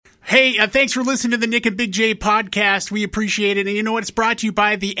Hey, thanks for listening to the Nick and Big J podcast. We appreciate it. And you know what? It's brought to you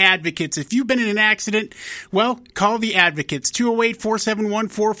by The Advocates. If you've been in an accident, well, call The Advocates.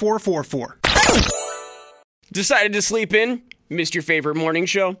 208-471-4444. Decided to sleep in? Missed your favorite morning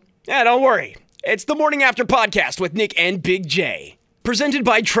show? Don't worry. It's the Morning After Podcast with Nick and Big J. Presented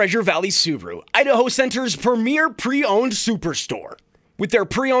by Treasure Valley Subaru, Idaho Center's premier pre-owned superstore. With their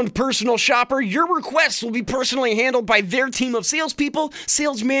pre-owned personal shopper, your requests will be personally handled by their team of salespeople,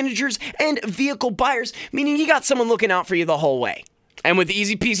 sales managers, and vehicle buyers, meaning you got someone looking out for you the whole way. And with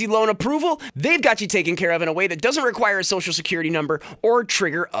easy peasy loan approval, they've got you taken care of in a way that doesn't require a social security number or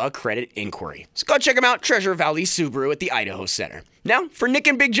trigger a credit inquiry. So go check them out, Treasure Valley Subaru at the Idaho Center. Now, for Nick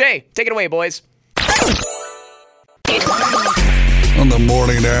and Big J, take it away, boys. On the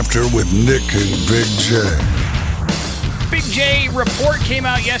Morning After with Nick and Big J. Big J report came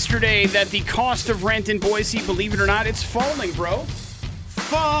out yesterday that the cost of rent in Boise, believe it or not, it's falling, bro.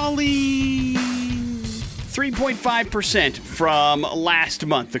 Falling 3.5% from last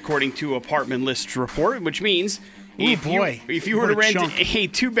month, according to Apartment List report, which means if you were to rent a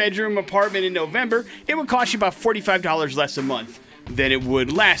two-bedroom apartment in November, it would cost you about $45 less a month than it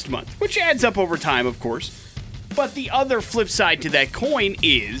would last month, which adds up over time, of course. But the other flip side to that coin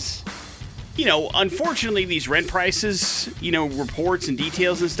is, unfortunately, these rent prices, reports and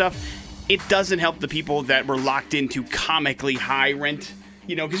details and stuff, it doesn't help the people that were locked into comically high rent,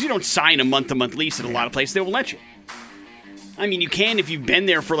 because you don't sign a month-to-month lease at a lot of places. They won't let you. I mean, you can if you've been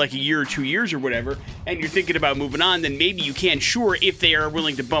there for like a year or 2 years or whatever, and you're thinking about moving on, then maybe you can, sure, if they are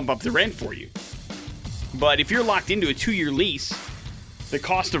willing to bump up the rent for you. But if you're locked into a 2-year lease, the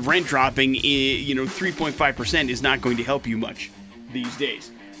cost of rent dropping, 3.5% is not going to help you much these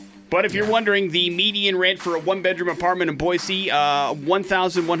days. But if you're wondering, the median rent for a one-bedroom apartment in Boise,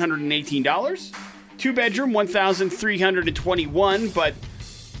 $1,118. Two-bedroom, $1,321. But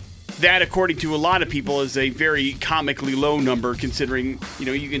that, according to a lot of people, is a very comically low number, considering,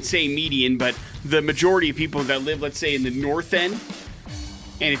 you can say median, but the majority of people that live, let's say, in the north end,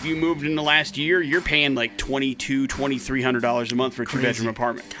 and if you moved in the last year, you're paying like $2,200, $2,300 a month for a two-bedroom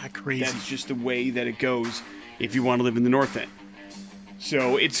apartment. God, crazy. That's just the way that it goes if you want to live in the north end.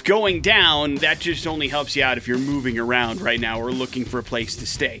 So it's going down. That just only helps you out if you're moving around right now or looking for a place to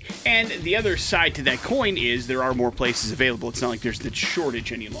stay. And the other side to that coin is there are more places available. It's not like there's the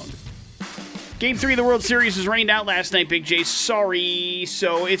shortage any longer. Game 3 of the World Series was rained out last night, Big J. Sorry.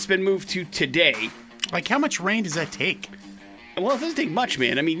 So it's been moved to today. Like, how much rain does that take? Well, it doesn't take much,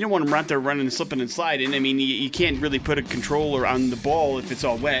 man. I mean, you don't want them out there running and slipping and sliding. I mean, you can't really put a controller on the ball if it's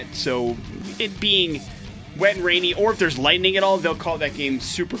all wet. So it being wet and rainy, or if there's lightning at all, they'll call that game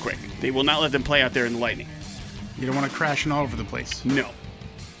super quick. They will not let them play out there in the lightning. You don't want to crashing all over the place. No.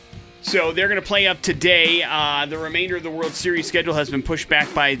 So they're going to play up today. The remainder of the World Series schedule has been pushed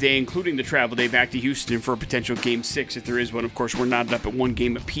back by a day, including the travel day back to Houston for a potential Game 6, if there is one. Of course, we're knotted up at one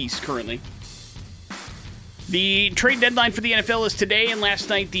game apiece currently. The trade deadline for the NFL is today, and last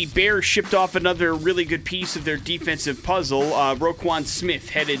night the Bears shipped off another really good piece of their defensive puzzle. Roquan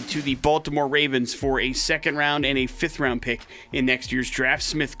Smith headed to the Baltimore Ravens for a second-round and a fifth-round pick in next year's draft.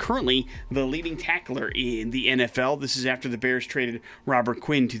 Smith currently the leading tackler in the NFL. This is after the Bears traded Robert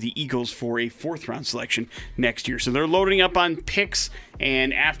Quinn to the Eagles for a fourth-round selection next year. So they're loading up on picks,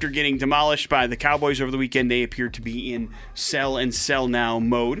 and after getting demolished by the Cowboys over the weekend, they appear to be in sell and sell now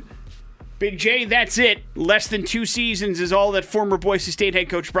mode. Big J, that's it. Less than 2 seasons is all that former Boise State head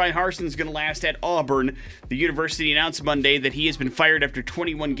coach Brian Harsin is going to last at Auburn. The university announced Monday that he has been fired after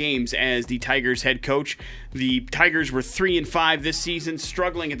 21 games as the Tigers head coach. The Tigers were 3-5 this season,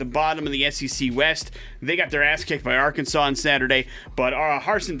 struggling at the bottom of the SEC West. They got their ass kicked by Arkansas on Saturday, but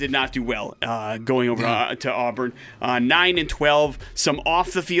Harsin did not do well going over to Auburn. 9-12, some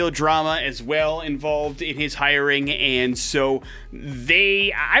off-the-field drama as well involved in his hiring, and so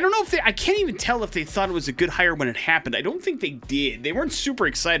I can't even tell if they thought it was a good hire when it happened. I don't think they did. They weren't super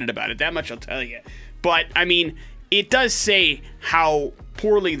excited about it, that much I'll tell you. But, I mean, it does say how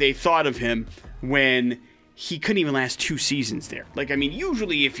poorly they thought of him when he couldn't even last 2 seasons there. Like, I mean,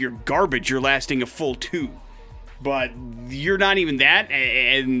 usually if you're garbage, you're lasting a full 2. But you're not even that,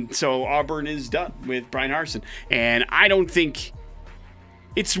 and so Auburn is done with Brian Harsin. And I don't think...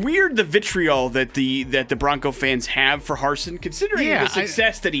 It's weird, the vitriol that the Bronco fans have for Harsin, considering the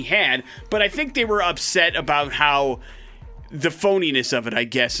success that he had. But I think they were upset about how the phoniness of it, I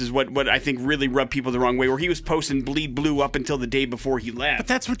guess, is what I think really rubbed people the wrong way, where he was posting bleed blue up until the day before he left. But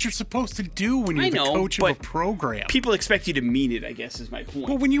that's what you're supposed to do when you're the coach of a program. People expect you to mean it, I guess, is my point.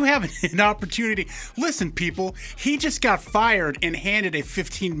 Well, when you have an opportunity, listen, people, he just got fired and handed a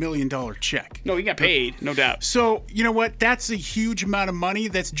 $15 million check. No, he got paid, no doubt. So, you know what? That's a huge amount of money.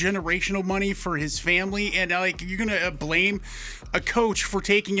 That's generational money for his family. And, you're going to blame a coach for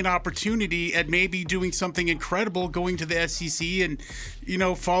taking an opportunity at maybe doing something incredible, going to the SEC and,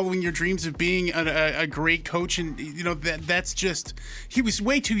 following your dreams of being a great coach. And, that's just, he was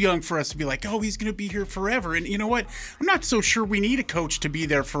way too young for us to be like, oh, he's going to be here forever. And you know what? I'm not so sure we need a coach to be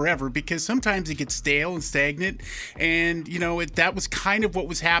there forever, because sometimes it gets stale and stagnant. And, that was kind of what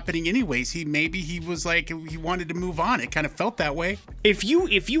was happening anyways. He was like, he wanted to move on. It kind of felt that way. If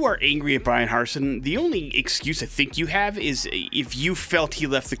you are angry at Brian Harsin, the only excuse I think you have is if you felt he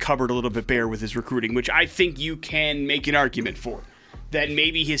left the cupboard a little bit bare with his recruiting, which I think you can make an argument for. That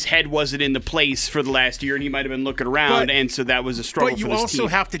maybe his head wasn't in the place for the last year and he might have been looking around, and so that was a struggle for this team. But you also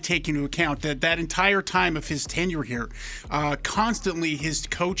have to take into account that entire time of his tenure here, constantly his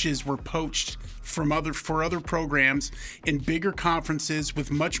coaches were poached for other programs in bigger conferences with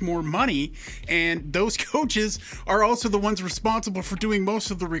much more money, and those coaches are also the ones responsible for doing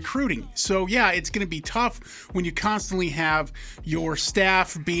most of the recruiting. So yeah, it's going to be tough when you constantly have your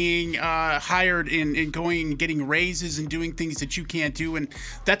staff being hired and going and getting raises and doing things that you can't do. And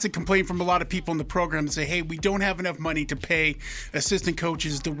that's a complaint from a lot of people in the program that say, hey, we don't have enough money to pay assistant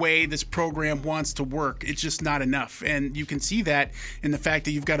coaches the way this program wants to work. It's just not enough. And you can see that in the fact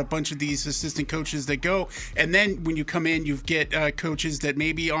that you've got a bunch of these assistant coaches that go, and then when you come in, you get coaches that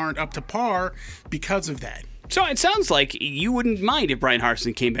maybe aren't up to par because of that. So it sounds like you wouldn't mind if Brian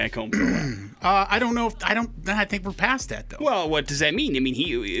Harsin came back home for a while. I don't know. I think we're past that, though. Well, what does that mean? I mean,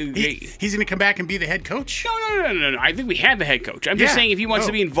 he's going to come back and be the head coach? No. I think we have a head coach. I'm just saying if he wants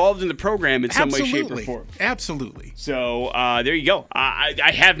to be involved in the program in some way, shape, or form. Absolutely. So there you go.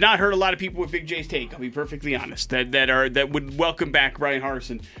 I have not heard a lot of people with Big J's take. I'll be perfectly honest. That would welcome back Brian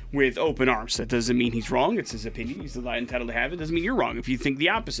Harsin with open arms. That doesn't mean he's wrong. It's his opinion. He's entitled to have it. Doesn't mean you're wrong if you think the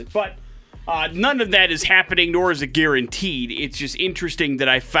opposite. But none of that is happening, nor is it guaranteed. It's just interesting that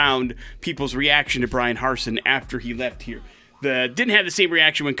I found people's reaction to Brian Harsin after he left here. Didn't have the same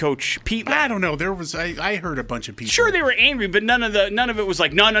reaction when Coach Pete left. I don't know. I heard a bunch of people. Sure, they were angry, but none of it was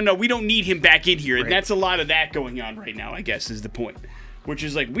like, no, we don't need him back in here. Right. And that's a lot of that going on right now, I guess, is the point. Which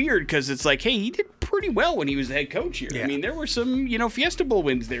is weird, because it's like, hey, he did pretty well when he was the head coach here. Yeah. I mean, there were some, Fiesta Bowl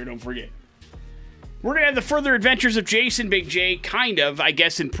wins there, don't forget. We're going to have the further adventures of Jason Big J, kind of, I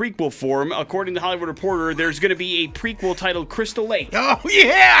guess, in prequel form. According to The Hollywood Reporter, there's going to be a prequel titled Crystal Lake. Oh,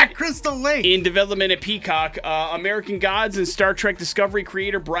 yeah, Crystal Lake. In development at Peacock. American Gods and Star Trek Discovery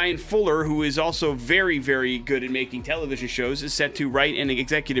creator Brian Fuller, who is also very, very good at making television shows, is set to write and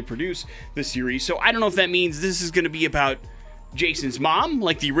executive produce the series. So I don't know if that means this is going to be about Jason's mom,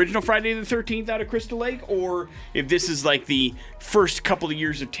 like the original Friday the 13th out of Crystal Lake, or if this is like the first couple of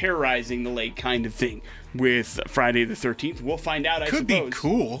years of terrorizing the lake kind of thing with Friday the 13th. We'll find out, I suppose. Could be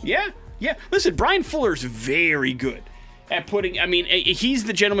cool. Yeah. Listen, Brian Fuller's very good at he's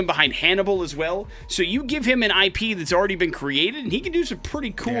the gentleman behind Hannibal as well. So you give him an IP that's already been created, and he can do some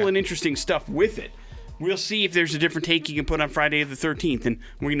pretty cool and interesting stuff with it. We'll see if there's a different take you can put on Friday the 13th, and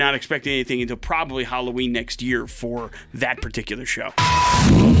we're not expecting anything until probably Halloween next year for that particular show.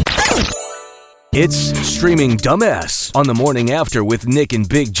 It's Streaming Dumbass on The Morning After with Nick and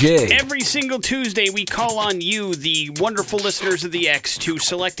Big J. Every single Tuesday, we call on you, the wonderful listeners of the X, to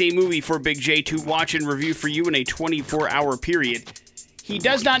select a movie for Big J to watch and review for you in a 24-hour period. He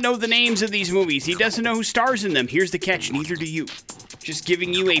does not know the names of these movies. He doesn't know who stars in them. Here's the catch, neither do you. Just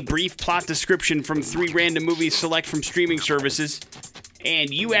giving you a brief plot description from 3 random movies select from streaming services,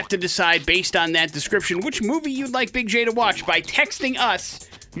 and you have to decide based on that description which movie you'd like Big J to watch by texting us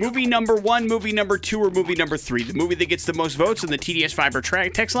movie number 1, movie number 2, or movie number 3. The movie that gets the most votes on the TDS Fiber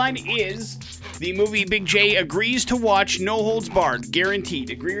text line is the movie Big J agrees to watch, no holds barred, guaranteed.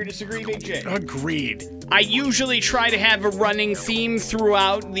 Agree or disagree, Big J? Agreed. I usually try to have a running theme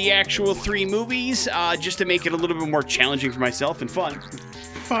throughout the actual 3 movies, just to make it a little bit more challenging for myself and fun.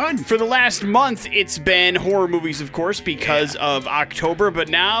 For the last month, it's been horror movies, of course, because of October, but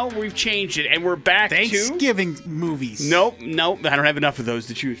now we've changed it, and we're back to Thanksgiving movies. Nope, I don't have enough of those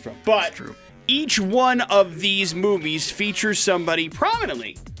to choose from. But each one of these movies features somebody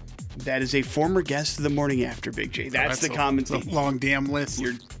prominently that is a former guest of The Morning After, Big J. That's the common theme. It's a long damn list.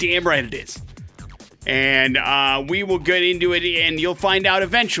 You're damn right it is. And we will get into it, and you'll find out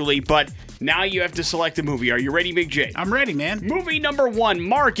eventually, but Now you have to select a movie. Are you ready, Big J? I'm ready, man. Movie number 1.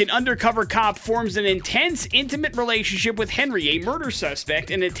 Mark, an undercover cop, forms an intense, intimate relationship with Henry, a murder suspect,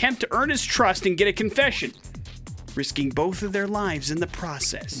 in an attempt to earn his trust and get a confession, risking both of their lives in the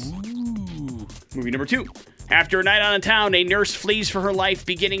process. Ooh. Movie number 2. After a night out of town, a nurse flees for her life,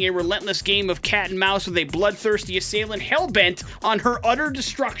 beginning a relentless game of cat and mouse with a bloodthirsty assailant hell-bent on her utter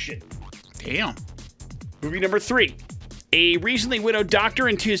destruction. Damn. Movie number 3. A recently widowed doctor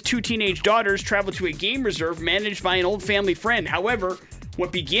and his 2 teenage daughters travel to a game reserve managed by an old family friend. However,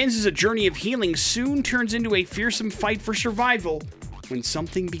 what begins as a journey of healing soon turns into a fearsome fight for survival when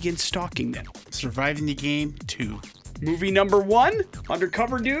something begins stalking them. Surviving the Game 2. Movie number 1,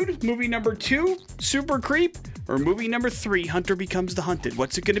 Undercover Dude. Movie number 2, Super Creep. Or movie number 3, Hunter Becomes the Hunted.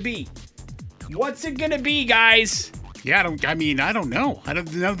 What's it gonna be? What's it gonna be, guys? Yeah, I don't know. None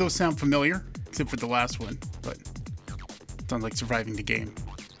of those sound familiar, except for the last one. But sounds like Surviving the Game.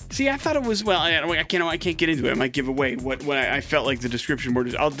 See, I thought it was, well, I can't get into it. I might give away what I felt like the description word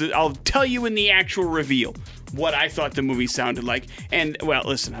is. I'll tell you in the actual reveal what I thought the movie sounded like. And, well,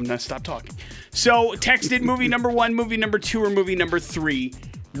 listen, I'm going to stop talking. So, text in movie number 1, movie number 2, or movie number 3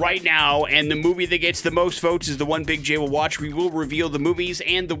 right now. And the movie that gets the most votes is the one Big J will watch. We will reveal the movies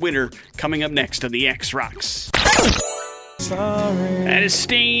and the winner coming up next on the X Rocks. That is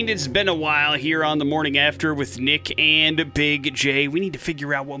Stained. It's been a while here on The Morning After with Nick and Big J. We need to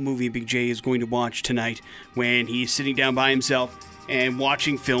figure out what movie Big J is going to watch tonight when he's sitting down by himself and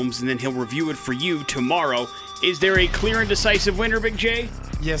watching films, and then he'll review it for you tomorrow. Is there a clear and decisive winner, Big J?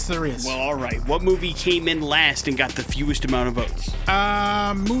 Yes, there is. Well, all right. What movie came in last and got the fewest amount of votes?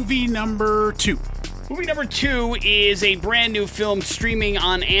 Movie number 2. Movie number 2 is a brand new film streaming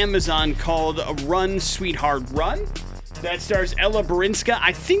on Amazon called Run, Sweetheart, Run. That stars Ella Barinska.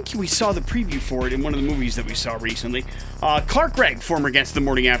 I think we saw the preview for it in one of the movies that we saw recently. Clark Gregg, former guest of The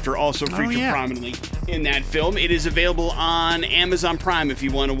Morning After, also featured prominently in that film. It is available on Amazon Prime if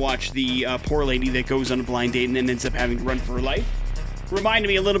you want to watch the poor lady that goes on a blind date and then ends up having to run for her life. Reminded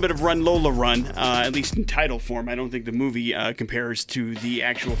me a little bit of Run, Lola, Run, at least in title form. I don't think the movie compares to the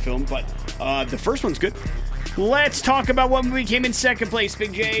actual film, but the first one's good. Let's talk about what movie came in second place,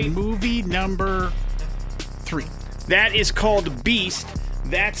 Big J. Movie number 3. That is called Beast.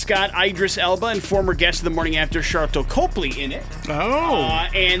 That's got Idris Elba and former guest of The Morning After, Sharlto Copley, in it. Oh.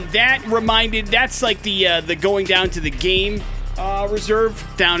 And that's like the going down to the game reserve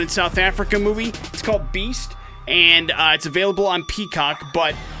down in South Africa movie. It's called Beast, and it's available on Peacock,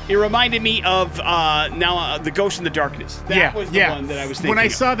 but it reminded me of The Ghost in the Darkness. That was the one that I was thinking when I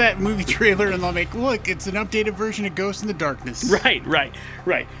of. saw that movie trailer, and I'm like, look, it's an updated version of Ghost in the Darkness. Right.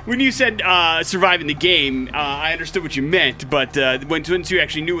 When you said Surviving the Game, I understood what you meant, but once you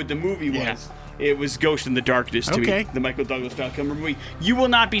actually knew what the movie was, it was Ghost in the Darkness to me, the Michael Douglas Falconer movie. You will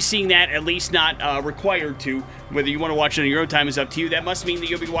not be seeing that, at least not required to. Whether you want to watch it on your own time is up to you. That must mean that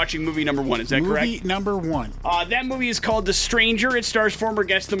you'll be watching movie number 1. Is that correct? Movie number 1. That movie is called The Stranger. It stars former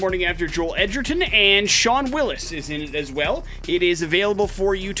guest of The Morning After, Joel Edgerton, and Sean Willis is in it as well. It is available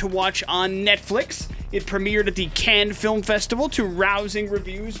for you to watch on Netflix. It premiered at the Cannes Film Festival to rousing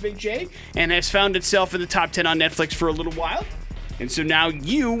reviews, Big J, and has found itself in the top 10 on Netflix for a little while. And so now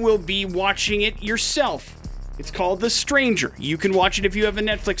you will be watching it yourself. It's called The Stranger. You can watch it if you have a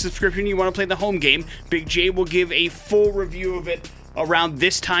Netflix subscription. You want to play the home game. Big J will give a full review of it around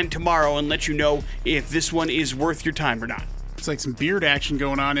this time tomorrow and let you know if this one is worth your time or not. It's like some beard action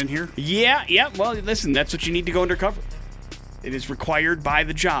going on in here. Yeah. Well, listen, that's what you need to go undercover. It is required by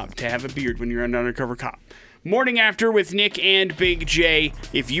the job to have a beard when you're an undercover cop. Morning After with Nick and Big J.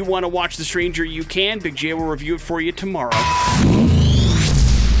 If you want to watch The Stranger, you can. Big J will review it for you tomorrow.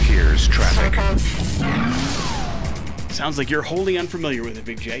 Here's traffic. Sounds like you're wholly unfamiliar with it,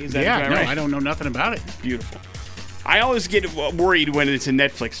 Big J. Is that right? I don't know nothing about it. Beautiful. I always get worried when it's a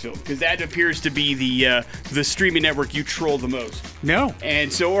Netflix film because that appears to be the streaming network you troll the most. No.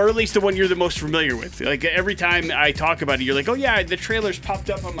 And so, or at least the one you're the most familiar with. Like every time I talk about it, you're like, oh yeah, the trailer's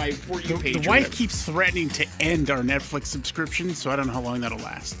popped up on my For You page. The wife keeps threatening to end our Netflix subscription, so I don't know how long that'll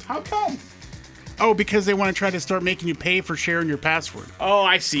last. How come? Oh, because they want to try to start making you pay for sharing your password. Oh,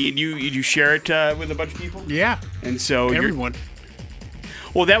 I see. And you share it with a bunch of people? Yeah. And so everyone.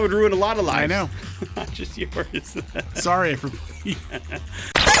 Well, that would ruin a lot of lives. I know. Not just yours. Sorry, everybody.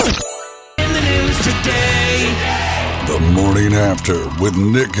 In the news today. The Morning After with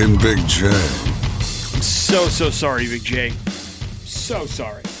Nick and Big J. So sorry, Big J. So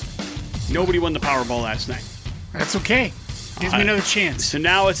sorry. Nobody won the Powerball last night. That's okay. Gives me another chance. So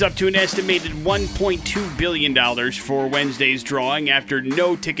now it's up to an estimated $1.2 billion for Wednesday's drawing after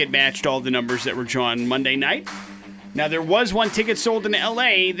no ticket matched all the numbers that were drawn Monday night. Now, there was one ticket sold in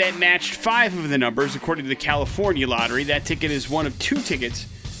L.A. that matched 5 of the numbers, according to the California lottery. That ticket is one of 2 tickets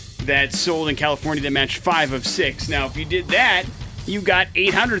that sold in California that matched 5 of 6. Now, if you did that, you got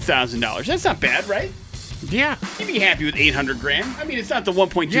 $800,000. That's not bad, right? Yeah. You'd be happy with $800,000. I mean, it's not the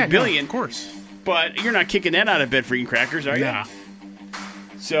 $1.2 billion. No, of course. But you're not kicking that out of bed for eating crackers, are you? Nah.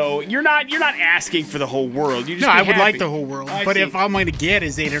 So you're not asking for the whole world. You just I would happy. like the whole world. But if all I'm going to get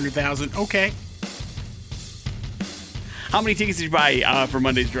is $800,000, okay. How many tickets did you buy for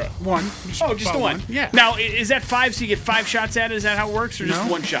Monday's draw? One. Just the one. Yeah. Now, is that 5 so you get 5 shots at it? Is that how it works? Or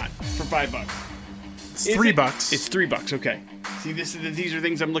just one shot for $5? It's $3. It's $3, okay. See, these are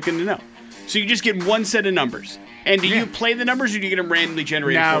things I'm looking to know. So you just get one set of numbers. And do you play the numbers or do you get them randomly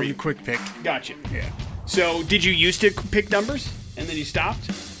generated for you? You quick pick. Gotcha. Yeah. So did you used to pick numbers and then you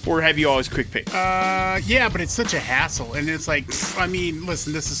stopped? Or have you always quick picked? Yeah, but it's such a hassle. And it's like, I mean,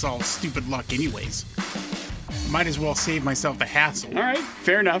 listen, this is all stupid luck anyways. Might as well save myself the hassle. All right,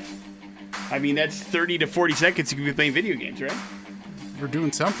 fair enough. I mean, that's 30 to 40 seconds you could be playing video games, right? We're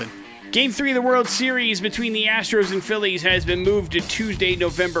doing something. Game 3 of the World Series between the Astros and Phillies has been moved to Tuesday,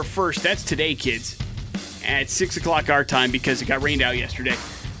 November 1st. That's today, kids. At 6 o'clock our time because it got rained out yesterday.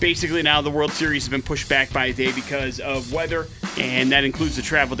 Basically, now the World Series has been pushed back by a day because of weather, and that includes the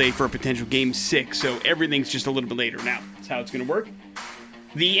travel day for a potential Game 6. So everything's just a little bit later now. That's how it's going to work.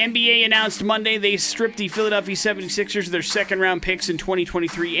 The NBA announced Monday they stripped the Philadelphia 76ers of their second-round picks in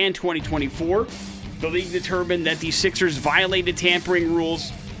 2023 and 2024. The league determined that the Sixers violated tampering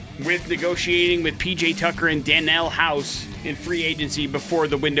rules with negotiating with P.J. Tucker and Danielle House in free agency before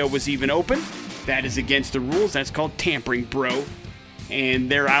the window was even open. That is against the rules. That's called tampering, bro.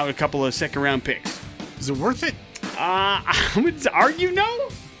 And they're out a couple of second-round picks. Is it worth it? I would argue no.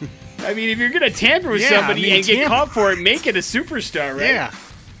 I mean, if you're going to tamper with somebody and get caught for it, make it a superstar, right? Yeah.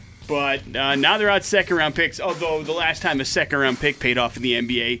 But now they're out second-round picks, although the last time a second-round pick paid off in the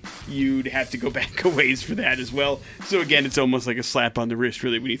NBA, you'd have to go back a ways for that as well. So, again, it's almost like a slap on the wrist,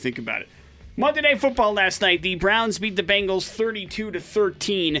 really, when you think about it. Monday Night Football last night, the Browns beat the Bengals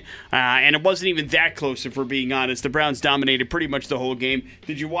 32-13, and it wasn't even that close, if we're being honest. The Browns dominated pretty much the whole game.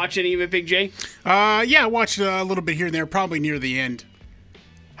 Did you watch any of it, Big J? Yeah, I watched a little bit here and there, probably near the end.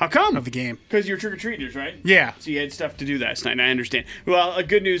 How come? Of the game. Because you're trick-or-treaters, right? Yeah. So you had stuff to do last night, and I understand. Well,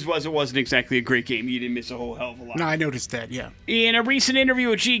 good news was it wasn't exactly a great game. You didn't miss a whole hell of a lot. No, I noticed that, yeah. In a recent interview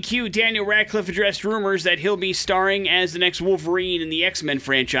with GQ, Daniel Radcliffe addressed rumors that he'll be starring as the next Wolverine in the X-Men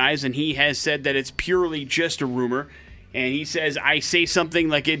franchise, and he has said that it's purely just a rumor. And he says, I say something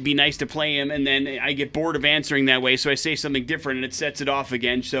like it'd be nice to play him, and then I get bored of answering that way, so I say something different, and it sets it off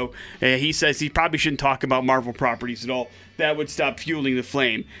again. So he says he probably shouldn't talk about Marvel properties at all. That would stop fueling the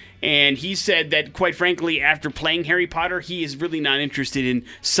flame. And he said that, quite frankly, after playing Harry Potter, he is really not interested in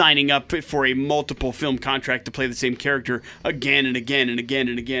signing up for a multiple film contract to play the same character again and again and again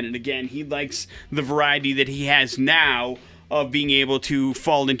and again and again. He likes the variety that he has now of being able to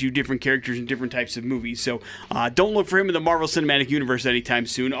fall into different characters in different types of movies. So don't look for him in the Marvel Cinematic Universe anytime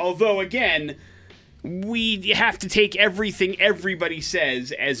soon. Although, again, we have to take everything everybody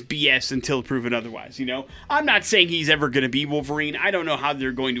says as BS until proven otherwise, you know? I'm not saying he's ever going to be Wolverine. I don't know how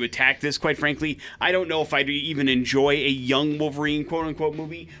they're going to attack this, quite frankly. I don't know if I'd even enjoy a young Wolverine, quote-unquote,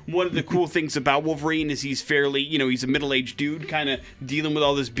 movie. One of the cool things about Wolverine is he's fairly, he's a middle-aged dude kind of dealing with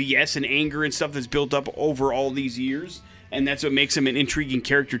all this BS and anger and stuff that's built up over all these years. And that's what makes him an intriguing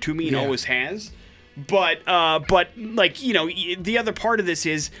character to me and always has. But the other part of this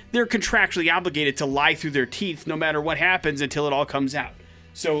is they're contractually obligated to lie through their teeth no matter what happens until it all comes out.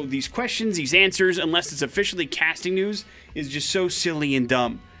 So these questions, these answers, unless it's officially casting news, is just so silly and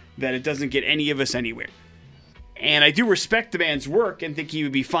dumb that it doesn't get any of us anywhere. And I do respect the man's work and think he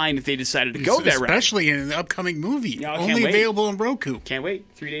would be fine if they decided to go that route. Especially in an upcoming movie. Yeah, only available on Roku. Can't wait.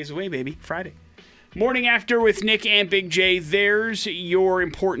 3 days away, baby. Friday. Morning After with Nick and Big J. There's your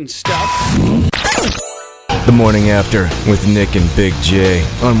important stuff. The Morning After with Nick and Big J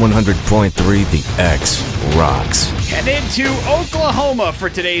on 100.3 The X Rocks. Headed to Oklahoma for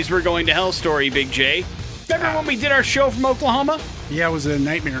today's We're Going to Hell story, Big J. Remember when we did our show from Oklahoma? Yeah, it was a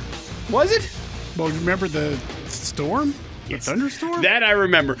nightmare. Was it? Well, remember the storm? Yes. The thunderstorm? That I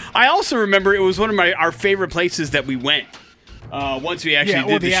remember. I also remember it was one of our favorite places that we went. Once we actually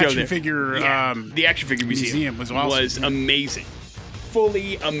did the show there. The Action Figure Museum was awesome. Was amazing.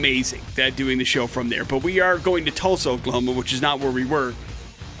 Fully amazing that doing the show from there. But we are going to Tulsa, Oklahoma, which is not where we were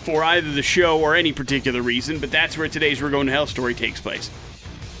for either the show or any particular reason, but that's where today's We're Going to Hell story takes place.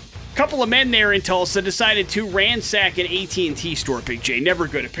 A couple of men there in Tulsa decided to ransack an AT&T store, Big J. Never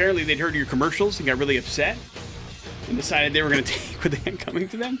good. Apparently they'd heard your commercials and got really upset. and decided they were going to take what they had coming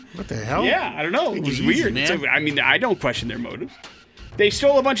to them. What the hell? Yeah, I don't know. It was weird. So, I mean, I don't question their motives. They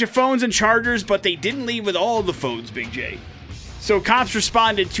stole a bunch of phones and chargers, but they didn't leave with all the phones, Big J. So cops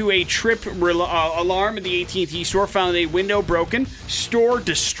responded to a trip alarm at the AT&T store, found a window broken, store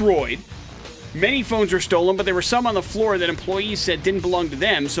destroyed. Many phones were stolen, but there were some on the floor that employees said didn't belong to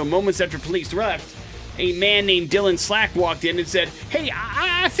them. So moments after police left, a man named Dylan Slack walked in and said, "Hey,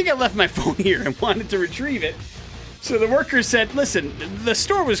 I think I left my phone here," and wanted to retrieve it. So the workers said, "Listen, the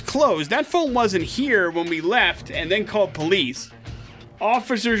store was closed. That phone wasn't here when we left," and then called police.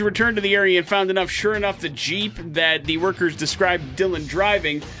 Officers returned to the area and found sure enough, the Jeep that the workers described Dylan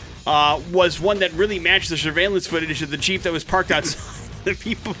driving was one that really matched the surveillance footage of the Jeep that was parked outside. The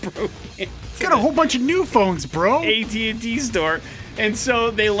people broke in. Got a whole bunch of new phones, bro. AT&T store. And so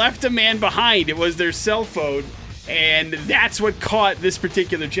they left a man behind. It was their cell phone. And that's what caught this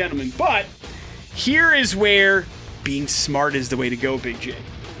particular gentleman. But here is where being smart is the way to go, Big J.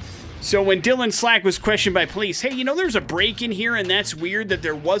 So when Dylan Slack was questioned by police, "Hey, there's a break in here, and that's weird that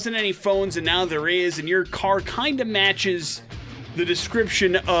there wasn't any phones and now there is, and your car kind of matches the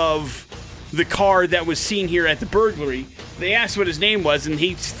description of the car that was seen here at the burglary." They asked what his name was, and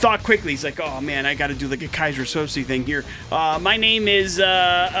he thought quickly. He's like, "Oh, man, I got to do like a Kaiser Soze thing here. My name is,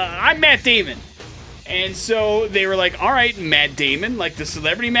 I'm Matt Damon." And so they were like, "All right, Matt Damon, like the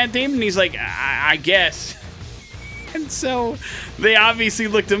celebrity Matt Damon?" And he's like, I guess. And so they obviously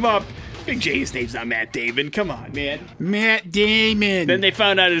looked him up. Big J's name's not Matt Damon. Come on, man. Matt Damon. Then they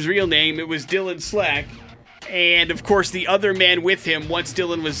found out his real name. It was Dylan Slack. And, of course, the other man with him, once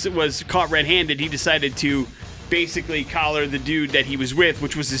Dylan was caught red-handed, he decided to basically collar the dude that he was with,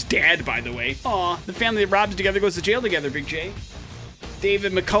 which was his dad, by the way. Aw, the family that robbed together goes to jail together, Big J.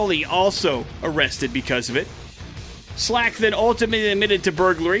 David McCulley also arrested because of it. Slack then ultimately admitted to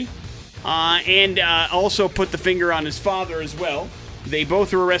burglary. And also put the finger on his father as well. They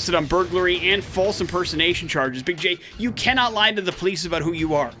both were arrested on burglary and false impersonation charges. Big J, you cannot lie to the police about who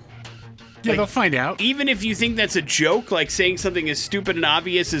you are. Yeah, they'll find out. Even if you think that's a joke, like saying something as stupid and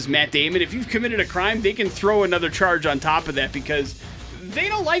obvious as Matt Damon, if you've committed a crime, they can throw another charge on top of that because they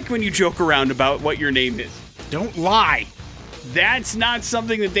don't like when you joke around about what your name is. Don't lie. That's not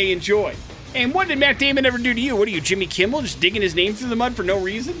something that they enjoy. And what did Matt Damon ever do to you? What are you, Jimmy Kimmel, just digging his name through the mud for no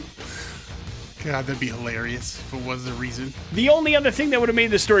reason? God, that'd be hilarious if it was the reason. The only other thing that would have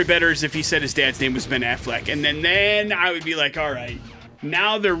made the story better is if he said his dad's name was Ben Affleck. And then I would be like, all right,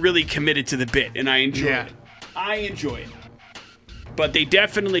 now they're really committed to the bit, and I enjoy it. I enjoy it. But they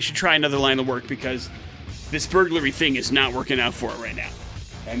definitely should try another line of work because this burglary thing is not working out for it right now.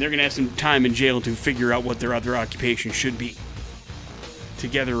 And they're going to have some time in jail to figure out what their other occupation should be,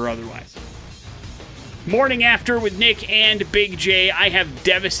 together or otherwise. Morning After with Nick and Big J. I have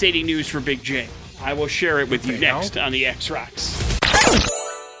devastating news for Big J. I will share it with you next on the X Rocks.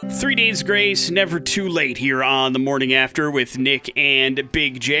 3 days grace, never too late here on the Morning After with Nick and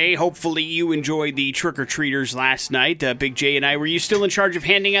Big J. Hopefully you enjoyed the trick-or-treaters last night. Big J and I, were you still in charge of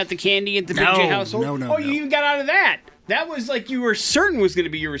handing out the candy at the Big J household? No. You even got out of that. That was like you were certain was going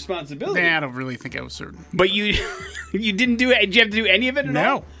to be your responsibility. Nah, I don't really think I was certain. But you didn't do it. Did you have to do any of it at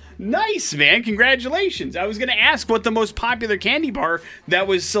all? No. Nice, man. Congratulations. I was going to ask what the most popular candy bar that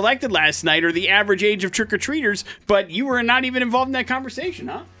was selected last night or the average age of trick-or-treaters, but you were not even involved in that conversation,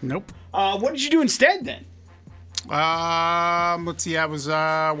 huh? Nope. What did you do instead, then? Let's see. I was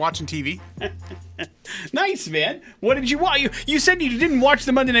watching TV. Nice, man. What did you watch? You said you didn't watch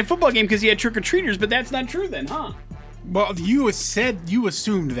the Monday Night Football game because you had trick-or-treaters, but that's not true then, huh? Well, you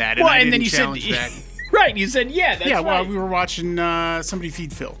assumed that, and I didn't challenge that. Right, you said, yeah, that's right. Yeah, well, we were watching Somebody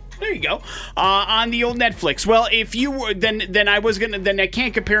Feed Phil. There you go. On the old Netflix. Well, if you were, then I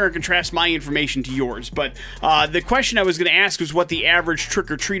can't compare and contrast my information to yours. But the question I was gonna ask was what the average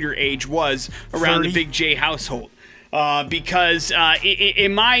trick-or-treater age was around 30. The Big J household. Because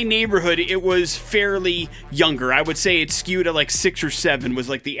in my neighborhood, it was fairly younger. I would say it skewed at like 6 or 7 was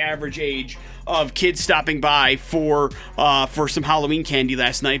like the average age of kids stopping by for some Halloween candy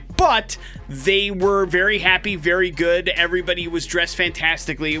last night. But they were very happy, very good. Everybody was dressed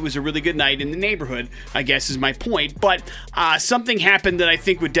fantastically. It was a really good night in the neighborhood, I guess is my point. But something happened that I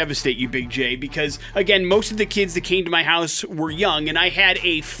think would devastate you, Big J, because, again, most of the kids that came to my house were young, and I had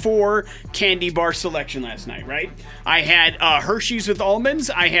a 4 candy bar selection last night, right? I had Hershey's with almonds,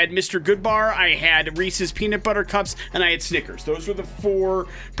 I had Mr. Goodbar, I had Reese's Peanut Butter Cups, and I had Snickers. Those were the 4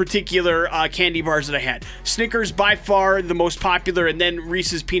 particular candy bars that I had. Snickers, by far, the most popular, and then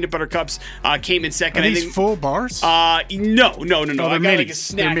Reese's Peanut Butter Cups came in second. Are these full bars? No. Oh, I got minis. like a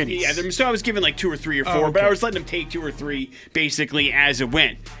snack. They're minis. Yeah, so I was given like 2 or 3 or 4, okay. but I was letting them take 2 or 3 basically as it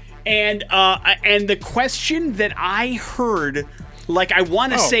went. And the question that I heard, like, I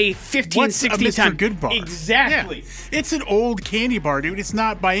want to say 15, 16 times. Mr. Goodbar? Exactly. Yeah. It's an old candy bar, dude. It's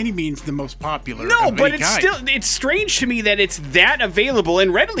not by any means the most popular. No, but it's strange to me that it's that available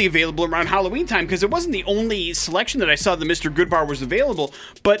and readily available around Halloween time, because it wasn't the only selection that I saw that Mr. Goodbar was available,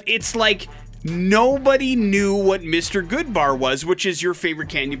 but it's like nobody knew what Mr. Goodbar was, which is your favorite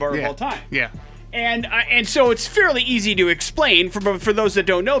candy bar of all time. Yeah. And so it's fairly easy to explain. For those that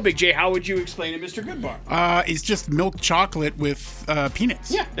don't know, Big J, how would you explain a Mr. Goodbar? It's just milk chocolate with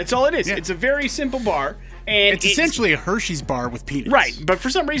peanuts. Yeah, that's all it is. Yeah. It's a very simple bar. And it's essentially a Hershey's bar with peanuts. Right, but for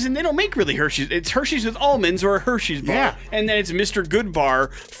some reason they don't make really Hershey's. It's Hershey's with almonds or a Hershey's bar. Yeah. And then it's Mr.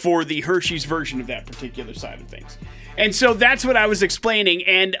 Goodbar for the Hershey's version of that particular side of things. And so that's what I was explaining,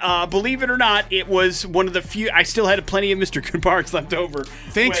 and believe it or not, it was one of the few. I still had plenty of Mr. Goodbars left over.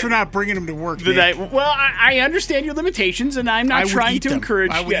 Thanks for not bringing them to work. I understand your limitations, and I'm not trying to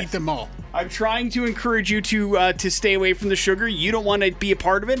encourage. I would eat them all. I'm trying to encourage you to stay away from the sugar. You don't want to be a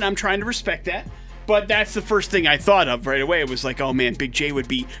part of it, and I'm trying to respect that. But that's the first thing I thought of right away. It was like, oh man, Big J would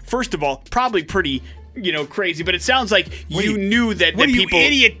be, first of all, probably pretty, crazy. But it sounds like you knew that people. You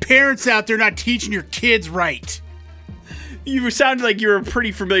idiot parents out there not teaching your kids right. You sounded like you were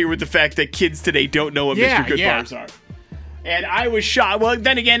pretty familiar with the fact that kids today don't know what Mr. Goodbars are. And I was shocked. Well,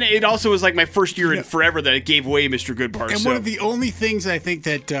 then again, it also was like my first year in forever that it gave away Mr. Goodbars. And one of the only things I think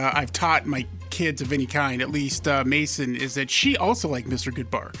that I've taught my kids of any kind, at least Mason, is that she also liked Mr.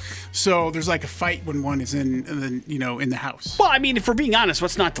 Goodbar. So there's like a fight when one is in the house. Well, I mean, if we're being honest,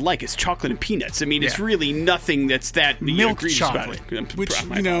 what's not to like? It's chocolate and peanuts. I mean, it's really nothing that's that milk chocolate, which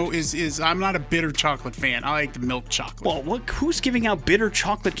is I'm not a bitter chocolate fan. I like the milk chocolate. Well, who's giving out bitter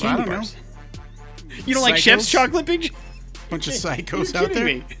chocolate candy bars? You don't Psychos? Like Chef's chocolate, Big? Bunch of psychos out there.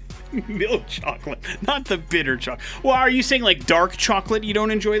 Me. Milk chocolate, not the bitter chocolate. Well, are you saying like dark chocolate you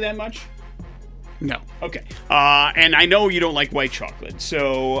don't enjoy that much? No. Okay. And I know you don't like white chocolate,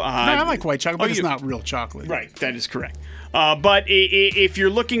 so... no, I like white chocolate, but it's not real chocolate. Right, that is correct. But if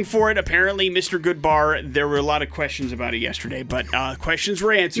you're looking for it, apparently Mr. Goodbar, there were a lot of questions about it yesterday, but questions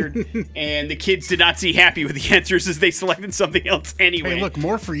were answered, and the kids did not seem happy with the answers as they selected something else anyway. Hey, look,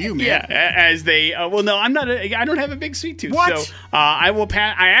 more for you, man. Yeah, as they... well, no, I don't have a big sweet tooth. What? So I will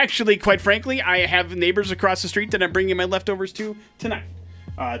pass... I actually, quite frankly, I have neighbors across the street that I'm bringing my leftovers to tonight.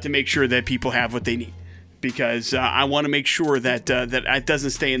 To make sure that people have what they need, because I want to make sure that it doesn't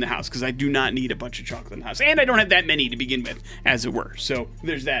stay in the house, because I do not need a bunch of chocolate in the house, and I don't have that many to begin with, as it were. So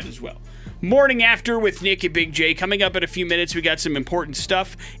there's that as well. Morning After with Nick and Big J coming up in a few minutes. We got some important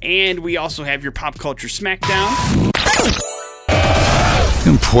stuff, and we also have your pop culture smackdown.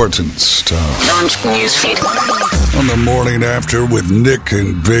 Important stuff. Launch newsfeed on the Morning After with Nick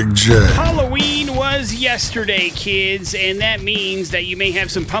and Big J. Halloween was yesterday, kids, and that means that you may have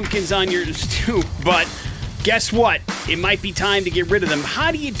some pumpkins on yours too. But guess what? It might be time to get rid of them.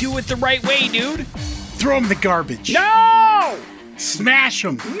 How do you do it the right way, dude? Throw them in the garbage. No! Smash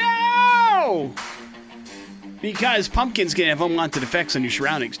them. No! Because pumpkins can have unwanted effects on your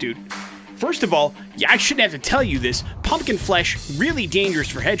surroundings, dude. First of all, I shouldn't have to tell you this. Pumpkin flesh, really dangerous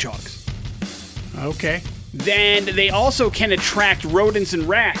for hedgehogs. Okay. Then they also can attract rodents and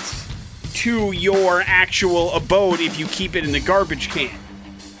rats to your actual abode if you keep it in the garbage can.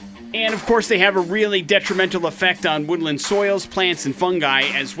 And of course, they have a really detrimental effect on woodland soils, plants, and fungi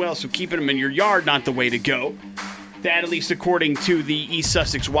as well, so keeping them in your yard, not the way to go. That, at least according to the East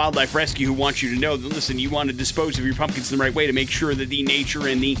Sussex Wildlife Rescue, who wants you to know that, listen, you want to dispose of your pumpkins the right way to make sure that the nature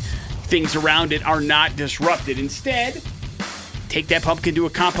and the things around it are not disrupted. Instead, take that pumpkin to a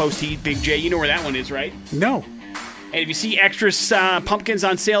compost heap, Big J. You know where that one is, right? No. And if you see extra pumpkins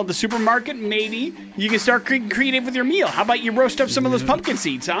on sale at the supermarket, maybe you can start creative with your meal. How about you roast up some of those pumpkin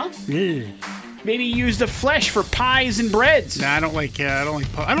seeds, huh? Maybe use the flesh for pies and breads. Nah, I don't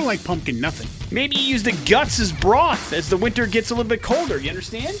like pumpkin nothing. Maybe you use the guts as broth as the winter gets a little bit colder. You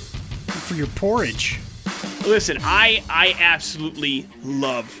understand? For your porridge. Listen, I absolutely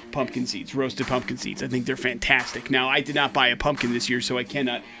love pumpkin seeds, roasted pumpkin seeds. I think they're fantastic. Now, I did not buy a pumpkin this year, so I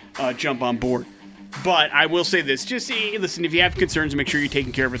cannot jump on board. But I will say this. Just listen, if you have concerns, make sure you're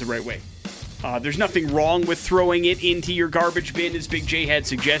taking care of it the right way. There's nothing wrong with throwing it into your garbage bin, as Big J had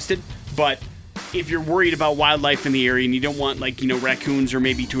suggested. But if you're worried about wildlife in the area and you don't want, raccoons or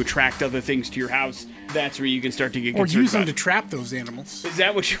maybe to attract other things to your house, that's where you can start to get concerned. Or use them to trap those animals. Is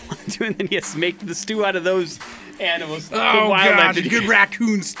that what you want to do? And then, yes, make the stew out of those animals. Oh, God, a good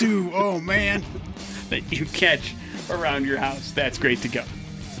raccoon stew. Oh, man. That you catch around your house. That's great to go.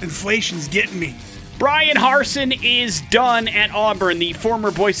 Inflation's getting me. Bryan Harsin is done at Auburn. The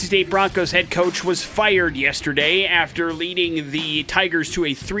former Boise State Broncos head coach was fired yesterday after leading the Tigers to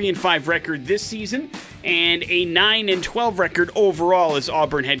a 3-5 record this season and a 9-12 record overall as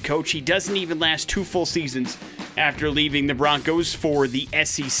Auburn head coach. He doesn't even last 2 full seasons after leaving the Broncos for the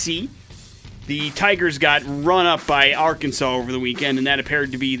SEC. The Tigers got run up by Arkansas over the weekend, and that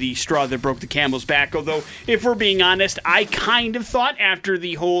appeared to be the straw that broke the camel's back. Although, if we're being honest, I kind of thought after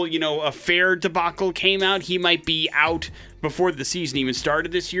the whole, affair debacle came out, he might be out before the season even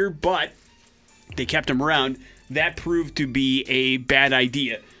started this year, but they kept him around. That proved to be a bad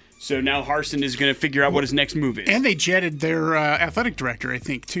idea. So now Harsin is going to figure out what his next move is. And they jetted their athletic director, I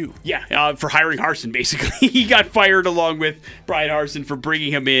think, too. Yeah, for hiring Harsin, basically. He got fired along with Bryan Harsin for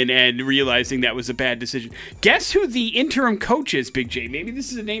bringing him in and realizing that was a bad decision. Guess who the interim coach is, Big J? Maybe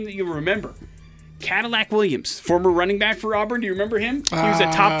this is a name that you'll remember. Cadillac Williams, former running back for Auburn. Do you remember him? He was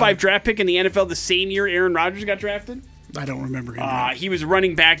a top 5 draft pick in the NFL the same year Aaron Rodgers got drafted. I don't remember him. He was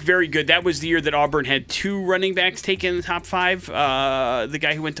running back, very good. That was the year that Auburn had 2 running backs taken in the top 5. The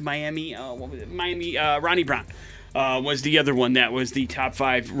guy who went to Miami, Ronnie Brown, was the other one that was the top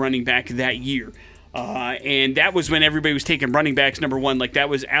 5 running back that year. And that was when everybody was taking running backs number 1. Like that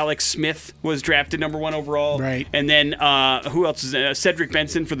was Alex Smith was drafted number 1 overall. Right. And then who else is Cedric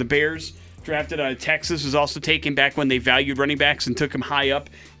Benson for the Bears, drafted out of Texas, was also taken back when they valued running backs and took him high up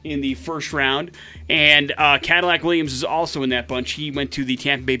in the first round. And Cadillac Williams is also in that bunch. He went to the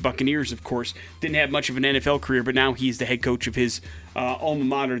Tampa Bay Buccaneers, of course. Didn't have much of an NFL career, but now he's the head coach of his alma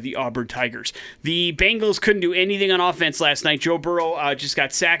mater, the Auburn Tigers. The Bengals couldn't do anything on offense last night. Joe Burrow just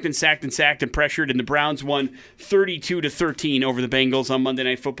got sacked and pressured, and the Browns won 32-13 over the Bengals on Monday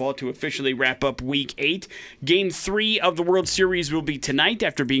Night Football to officially wrap up Week 8. Game 3 of the World Series will be tonight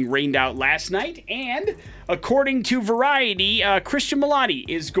after being rained out last night. And according to Variety, Christian Milioti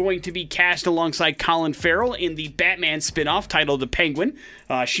is going to be cast alongside Colin Farrell in the Batman spinoff titled The Penguin.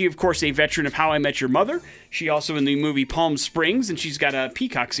 She, of course, a veteran of How I Met Your Mother. She also in the movie Palm Springs, and she's got a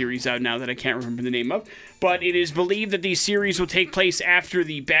Peacock series out now that I can't remember the name of. But it is believed that these series will take place after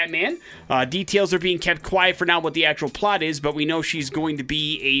the Batman. Details are being kept quiet for now what the actual plot is, but we know she's going to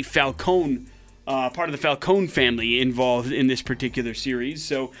be a Falcone, part of the Falcone family involved in this particular series.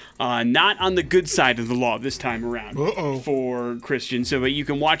 So not on the good side of the law this time around for Christian. So you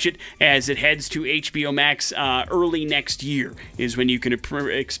can watch it as it heads to HBO Max early next year is when you can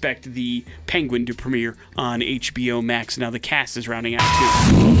expect The Penguin to premiere on HBO Max. Now the cast is rounding out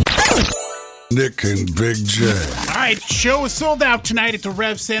too. Nick and Big J. All right, show is sold out tonight at the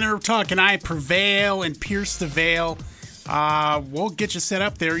Rev Center. We're talking I Prevail and Pierce the Veil. We'll get you set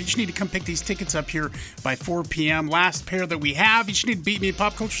up there. You just need to come pick these tickets up here by 4 p.m. Last pair that we have. You just need to beat me at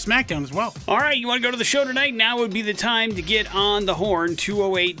Pop Culture Smackdown as well. All right, you want to go to the show tonight? Now would be the time to get on the horn.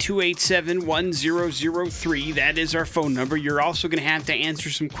 208-287-1003. That is our phone number. You're also going to have to answer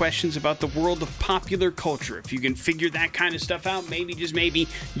some questions about the world of popular culture. If you can figure that kind of stuff out, maybe, just maybe,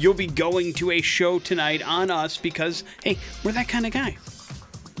 you'll be going to a show tonight on us because, hey, we're that kind of guy.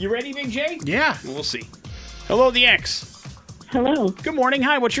 You ready, Big J? Yeah. We'll see. Hello, the X. Hello. Good morning.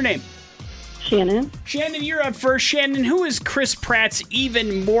 Hi, what's your name? Shannon. Shannon, you're up first. Shannon, who is Chris Pratt's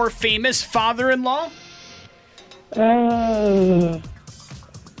even more famous father-in-law? Oh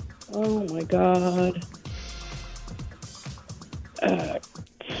my God.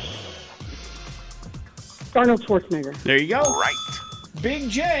 Arnold Schwarzenegger. There you go. Right. Big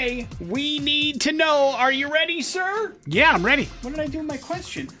J, we need to know. Are you ready, sir? Yeah, I'm ready. What did I do with my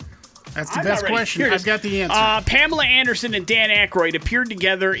question? That's the best question. I've got the answer. Pamela Anderson and Dan Aykroyd appeared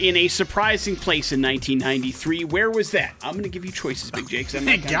together in a surprising place in 1993. Where was that? I'm going to give you choices, Big J.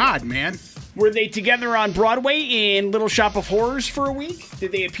 Thank God, man. Were they together on Broadway in Little Shop of Horrors for a week?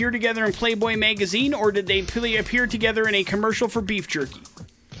 Did they appear together in Playboy magazine, or did they appear together in a commercial for beef jerky?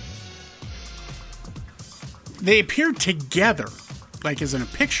 They appeared together. Like, as in a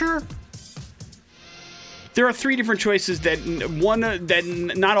picture? There are 3 different choices that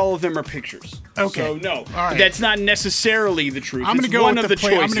not all of them are pictures. Okay. So no, right. That's not necessarily the truth. I'm going to go with the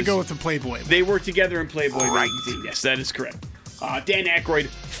choices. I'm going to go with the Playboy. They were together in Playboy magazine. Yes, that is correct. Dan Aykroyd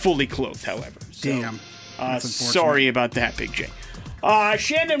fully clothed, however. So, damn. Sorry about that, Big J.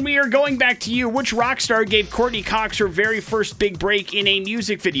 Shannon, we are going back to you. Which rock star gave Courtney Cox her very first big break in a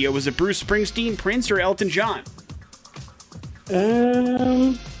music video? Was it Bruce Springsteen, Prince, or Elton John?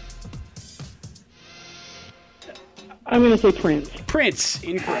 I'm going to say Prince. Prince,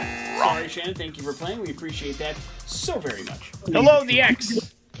 incorrect. Sorry, Shannon. Thank you for playing. We appreciate that so very much. Hello, the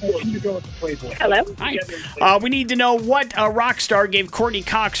X. Hello. Hi. We need to know what rock star gave Courtney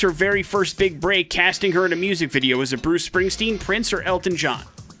Cox her very first big break, casting her in a music video. Was it Bruce Springsteen, Prince, or Elton John?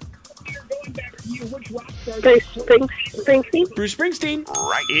 Springsteen. Bruce Springsteen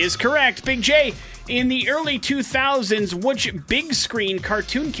is correct. Big J, in the early 2000s, which big screen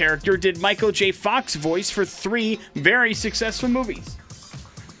cartoon character did Michael J. Fox voice for 3 very successful movies?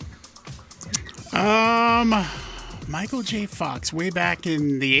 Michael J. Fox, way back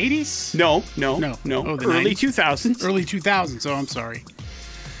in the 80s? No. Oh, the early 90s? 2000s. Early 2000s. Oh, I'm sorry.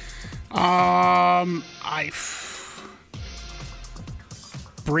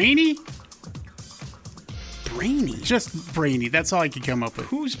 Brainy? Brainy? Just Brainy. That's all I could come up with.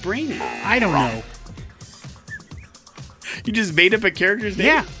 Who's Brainy? I don't know. You just made up a character's name?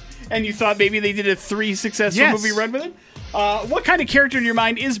 Yeah. And you thought maybe they did a 3 successful movie run with it? What kind of character in your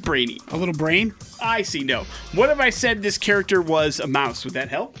mind is Brainy? A little brain? I see, no. What if I said this character was a mouse? Would that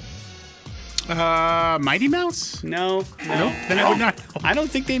help? Mighty Mouse? No. Nope, then I would not know. I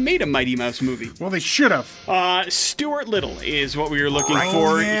don't think they made a Mighty Mouse movie. Well, they should have. Stuart Little is what we were looking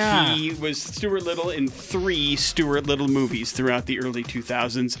for. Yeah. He was Stuart Little in 3 Stuart Little movies throughout the early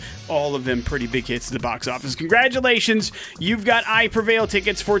 2000s. All of them pretty big hits at the box office. Congratulations. You've got I Prevail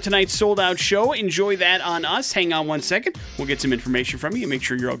tickets for tonight's sold-out show. Enjoy that on us. Hang on 1 second. We'll get some information from you and make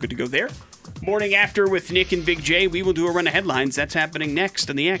sure you're all good to go there. Morning After with Nick and Big J. We will do a run of headlines. That's happening next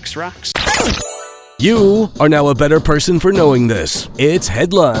on the X Rocks. You are now a better person for knowing this. It's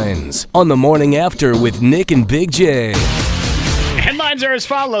Headlines on the Morning After with Nick and Big J. Headlines are as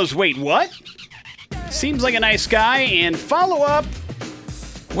follows. Wait, what? Seems like a nice guy. And follow up.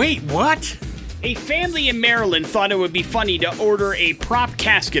 Wait, what? A family in Maryland thought it would be funny to order a prop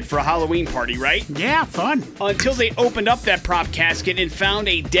casket for a Halloween party, right? Yeah, fun. Until they opened up that prop casket and found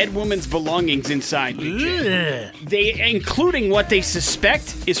a dead woman's belongings inside. Including what they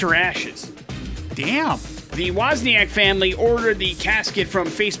suspect is her ashes. Damn. The Wozniak family ordered the casket from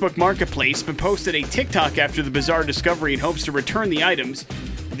Facebook Marketplace, but posted a TikTok after the bizarre discovery in hopes to return the items.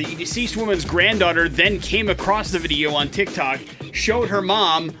 The deceased woman's granddaughter then came across the video on TikTok, showed her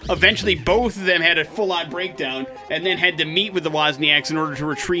mom. Eventually, both of them had a full-on breakdown, and then had to meet with the Wozniaks in order to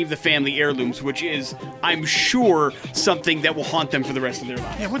retrieve the family heirlooms, which is, I'm sure, something that will haunt them for the rest of their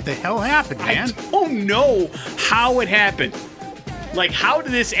lives. Yeah, what the hell happened, man? I don't know how it happened. Like, how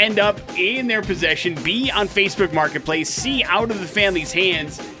did this end up in their possession, be on Facebook Marketplace, see out of the family's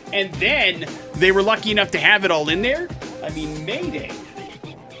hands, and then they were lucky enough to have it all in there? I mean, Mayday.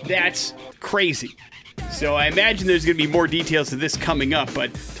 That's crazy. So I imagine there's going to be more details to this coming up,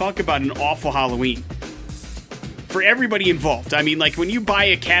 but talk about an awful Halloween. For everybody involved. I mean, like, when you buy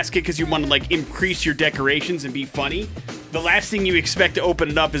a casket because you want to, like, increase your decorations and be funny, the last thing you expect to open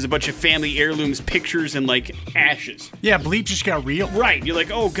it up is a bunch of family heirlooms, pictures, and, like, ashes. Yeah, Bleep just got real. Right. You're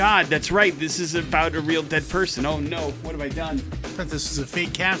like, oh, God, that's right. This is about a real dead person. Oh, no. What have I done? I thought this was a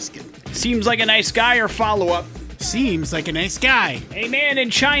fake casket. Seems like a nice guy or follow-up. Seems like a nice guy. A man in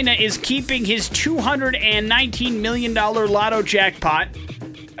China is keeping his $219 million lotto jackpot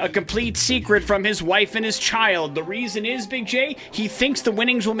a complete secret from his wife and his child. The reason is, Big J, he thinks the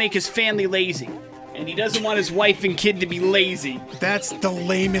winnings will make his family lazy. And he doesn't want his wife and kid to be lazy. That's the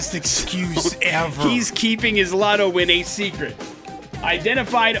lamest excuse ever. He's keeping his lotto win a secret.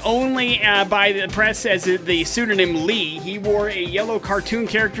 Identified only by the press as the pseudonym Lee, he wore a yellow cartoon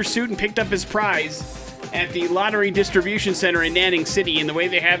character suit and picked up his prize at the Lottery Distribution Center in Nanning City. And the way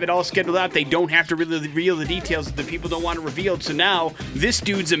they have it all scheduled out, they don't have to really reveal the details that the people don't want to reveal. So now, this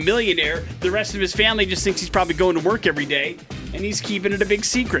dude's a millionaire. The rest of his family just thinks he's probably going to work every day. And he's keeping it a big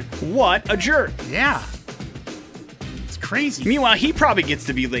secret. What a jerk. Yeah. It's crazy. Meanwhile, he probably gets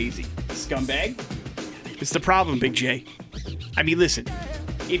to be lazy. Scumbag. It's the problem, Big J. I mean, listen.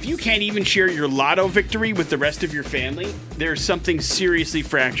 If you can't even share your lotto victory with the rest of your family, there's something seriously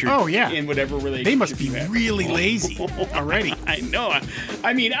fractured in whatever relationship they must be you have. really lazy already. I know.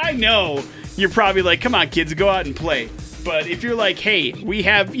 I mean, I know you're probably like, come on, kids, go out and play. But if you're like, hey, we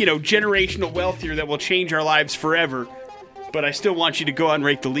have, generational wealth here that will change our lives forever, but I still want you to go out and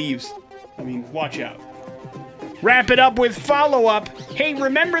rake the leaves. I mean, watch out. Wrap it up with follow-up. Hey,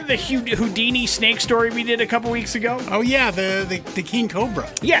 remember the Houdini snake story we did a couple weeks ago? Oh, yeah, the King Cobra.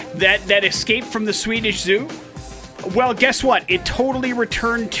 Yeah, that escaped from the Swedish zoo. Well, guess what? It totally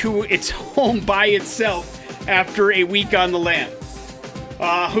returned to its home by itself after a week on the land.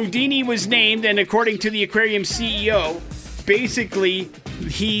 Houdini was named, and according to the aquarium CEO, basically,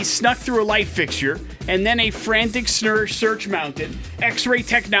 he snuck through a light fixture, and then a frantic search mounted. X-ray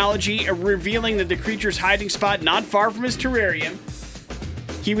technology revealing that the creature's hiding spot not far from his terrarium.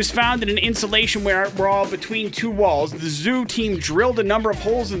 He was found in an insulation wall between two walls. The zoo team drilled a number of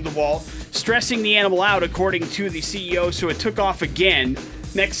holes in the wall, stressing the animal out, according to the CEO, so it took off again.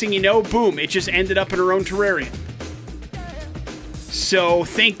 Next thing you know, boom, it just ended up in her own terrarium. So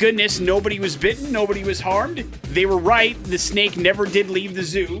thank goodness nobody was bitten, nobody was harmed. They were right. The snake never did leave the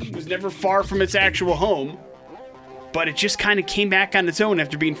zoo. It was never far from its actual home. But it just kind of came back on its own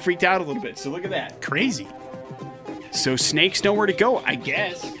after being freaked out a little bit. So look at that. Crazy. So snakes know where to go, I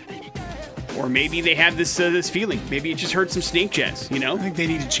guess. Or maybe they have this feeling. Maybe it just heard some snake jazz, you know? I think they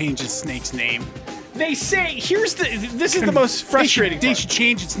need to change the snake's name. They say, this is the most frustrating part. They should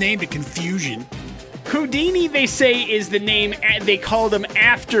change its name to Confusion. Houdini, they say, is the name they called him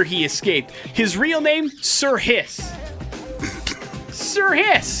after he escaped. His real name, Sir Hiss. Sir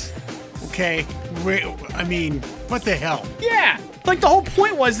Hiss. Okay, I mean, what the hell? Yeah, like the whole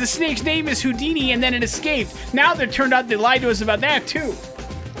point was the snake's name is Houdini and then it escaped. Now it turned out they lied to us about that too.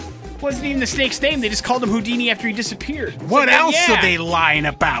 Wasn't even the snake's name, they just called him Houdini after he disappeared. What else are they lying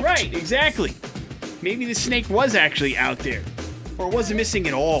about? Right, exactly. Maybe the snake was actually out there. Or wasn't missing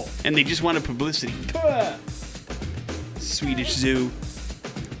at all, and they just wanted publicity. Puh. Swedish Zoo.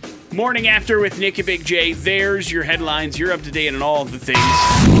 Morning After with Nick and Big J. There's your headlines. You're up to date on all of the things.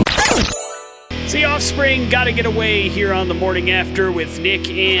 See, Offspring gotta get away here on the Morning After with Nick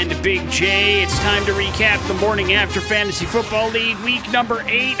and Big J. It's time to recap the Morning After Fantasy Football League, week number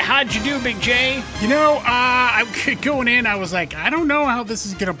 8. How'd you do, Big J? You know, going in, I was like, I don't know how this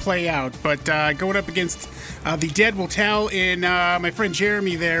is gonna play out, but going up against the Dead Will Tell and my friend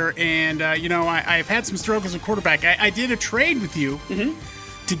Jeremy there, and I've had some struggles at quarterback. I did a trade with you. Mm-hmm.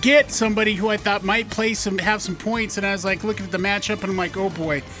 To get somebody who I thought might have some points, and I was like looking at the matchup, and I'm like, oh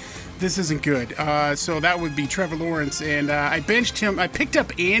boy, this isn't good. So that would be Trevor Lawrence, and I benched him. I picked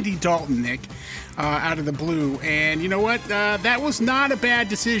up Andy Dalton, Nick, out of the blue, and you know what? That was not a bad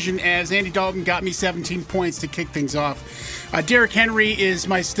decision, as Andy Dalton got me 17 points to kick things off. Derrick Henry is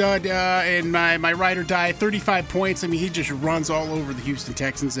my stud and my ride or die, 35 points. I mean, he just runs all over the Houston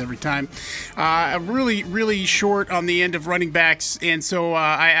Texans every time. Really, really short on the end of running backs, and so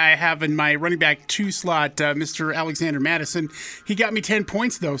I have in my running back 2 slot Mr. Alexander Madison. He got me 10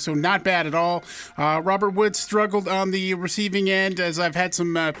 points, though, so not bad at all. Robert Woods struggled on the receiving end, as I've had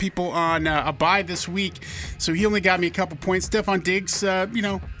some people on a bye this week, so he only got me a couple points. Stephon Diggs,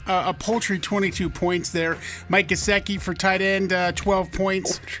 a paltry 22 points there. Mike Gesicki for tight end, 12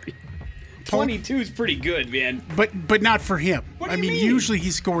 points. Poultry. 22 is pretty good, man. But not for him. What do you mean? Usually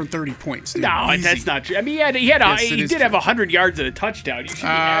he's scoring 30 points. Dude. No, Easy. That's not true. I mean, he did have 100 yards and a touchdown. You should be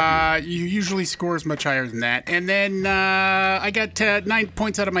happy. You usually scores much higher than that. And then I got 9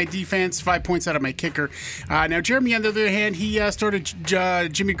 points out of my defense, 5 points out of my kicker. Now, Jeremy, on the other hand, he started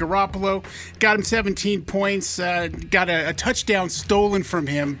Jimmy Garoppolo, got him 17 points, got a touchdown stolen from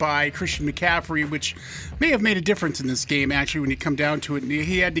him by Christian McCaffrey, which may have made a difference in this game, actually, when you come down to it.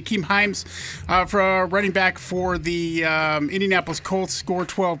 He had Nakeem Himes for running back for the Indianapolis Colts, score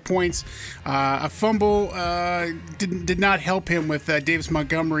 12 points. A fumble did not help him with David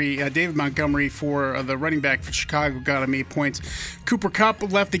Montgomery for the running back for Chicago, got him 8 points. Cooper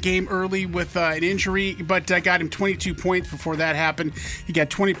Kupp left the game early with an injury, but got him 22 points before that happened. He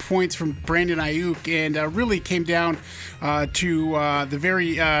got 20 points from Brandon Ayuk, and really came down to the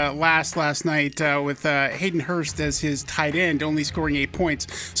very last night with Hayden Hurst as his tight end, only scoring 8 points.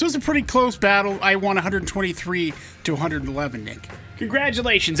 So it was a pretty close battle. I won 123 to 111, Nick.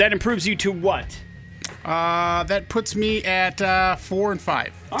 Congratulations. That improves you to what? That puts me at 4 and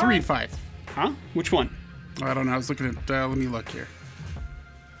 5. All 3 right. and 5. Huh? Which one? I don't know. I was looking at. Let me look here.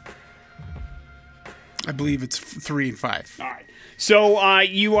 I believe it's 3 and 5. All right. So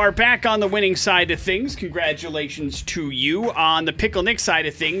you are back on the winning side of things. Congratulations to you. On the Pickle Nick side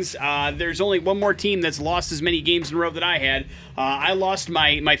of things, there's only one more team that's lost as many games in a row that I had. I lost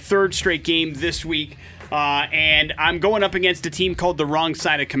my third straight game this week. And I'm going up against a team called the Wrong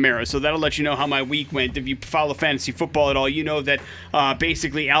Side of Camaro, so that'll let you know how my week went. If you follow fantasy football at all, you know that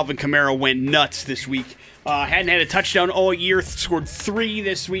basically Alvin Kamara went nuts this week. Hadn't had a touchdown all year, scored 3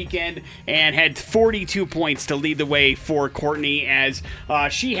 this weekend, and had 42 points to lead the way for Courtney, as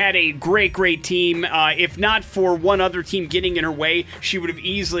she had a great team. If not for one other team getting in her way, she would have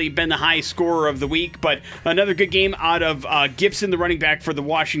easily been the high scorer of the week. But another good game out of Gibson, the running back for the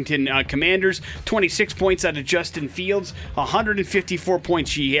Washington Commanders. 26 points out of Justin Fields. 154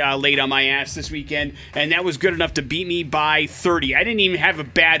 points she laid on my ass this weekend, and that was good enough to beat me by 30. I didn't even have a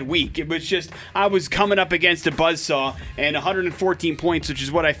bad week. It was just I was coming up up against a buzzsaw, and 114 points, which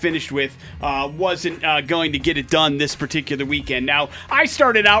is what I finished with, wasn't going to get it done this particular weekend. Now, I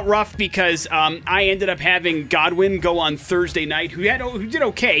started out rough because I ended up having Godwin go on Thursday night, who did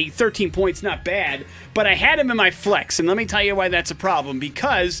okay, 13 points, not bad, but I had him in my flex, and let me tell you why that's a problem,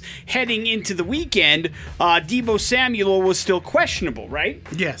 because heading into the weekend, Deebo Samuel was still questionable, right?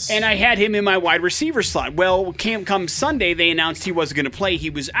 Yes. And I had him in my wide receiver slot. Well, come Sunday, they announced he wasn't going to play. He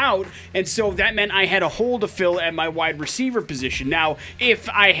was out, and so that meant I had a hole to fill at my wide receiver position. Now, if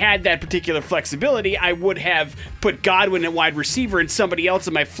I had that particular flexibility, I would have put Godwin at wide receiver and somebody else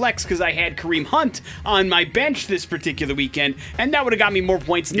in my flex because I had Kareem Hunt on my bench this particular weekend, and that would have got me more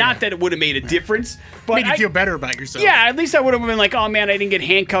points. Not that it would have made a difference, but made you feel better about yourself. Yeah, at least I would have been like, oh man, I didn't get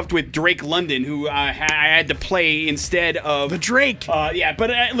handcuffed with Drake London, who I had to play instead of the Drake. Yeah,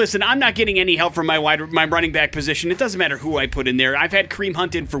 but listen, I'm not getting any help from my running back position. It doesn't matter who I put in there. I've had Kareem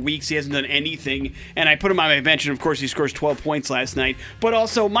Hunt in for weeks. He hasn't done anything, and I put him on my bench, and of course he scores 12 points last night. But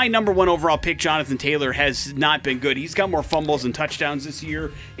also, my number one overall pick, Jonathan Taylor, has not been good. He's got more fumbles and touchdowns this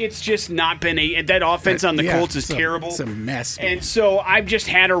year. It's just not been that offense on the Colts is terrible. It's a mess. And so I've just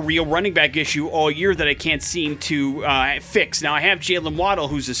had a real running back issue all year that I can't seem to fix. Now, I have Jalen Waddle,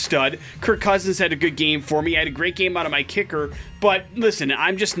 who's a stud. Kirk Cousins had a good game for me. I had a great game out of my kicker. But listen,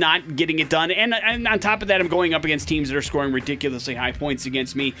 I'm just not getting it done. And on top of that, I'm going up against teams that are scoring ridiculously high points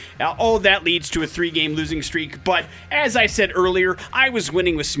against me. All that leads to a 3-game losing streak. But as I said earlier, I was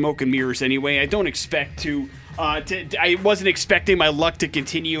winning with smoke and mirrors anyway. I don't expect to. I wasn't expecting my luck to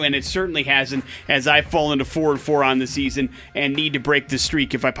continue, and it certainly hasn't, as I've fallen to 4-4 on the season and need to break the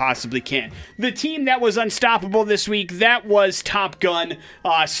streak if I possibly can. The team that was unstoppable this week, that was Top Gun.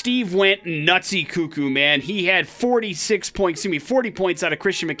 Steve went nutsy cuckoo, man. He had 40 points out of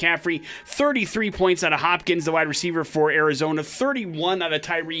Christian McCaffrey, 33 points out of Hopkins, the wide receiver for Arizona, 31 out of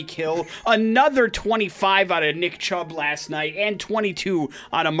Tyreek Hill, another 25 out of Nick Chubb last night, and 22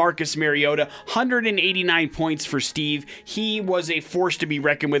 out of Marcus Mariota, 189 points for Steve. He was a force to be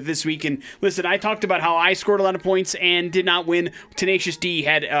reckoned with this week. And listen, I talked about how I scored a lot of points and did not win. Tenacious D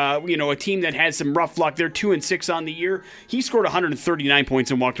had, a team that had some rough luck. They're 2-6 on the year. He scored 139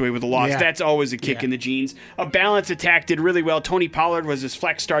 points and walked away with a loss. Yeah. That's always a kick in the jeans. A balanced attack did really well. Tony Pollard was his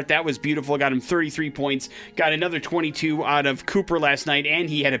flex start. That was beautiful. Got him 33 points. Got another 22 out of Cooper last night, and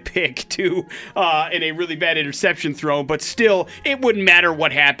he had a pick too in a really bad interception throw. But still, it wouldn't matter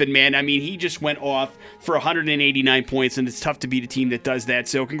what happened, man. I mean, he just went off for 189 points, and it's tough to beat a team that does that.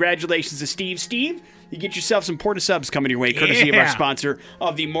 So congratulations to Steve. Steve, you get yourself some Porta Subs coming your way, courtesy of our sponsor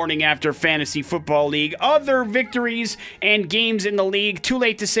of the Morning After Fantasy Football League. Other victories and games in the league. Too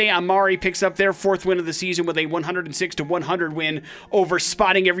late to say Amari picks up their 4th win of the season with a 106-100 win over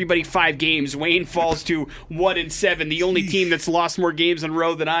Spotting Everybody 5 games. Wayne falls to 1-7. The only team that's lost more games in a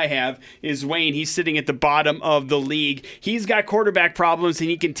row than I have is Wayne. He's sitting at the bottom of the league. He's got quarterback problems, and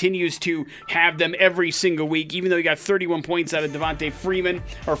he continues to have them every single week, even though he got 31 points out of Devontae Foreman,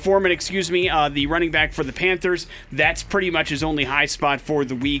 the running back for the Panthers. That's pretty much his only high spot for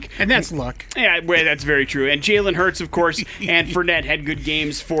the week. And that's luck. Yeah, well, that's very true. And Jalen Hurts, of course, and Fournette had good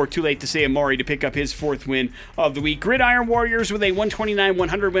games for Too Late to Say Amari to pick up his 4th win of the week. Gridiron Warriors with a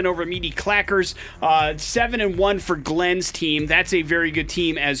 129-100 win over Meaty Clackers. 7-1 for Glenn's team. That's a very good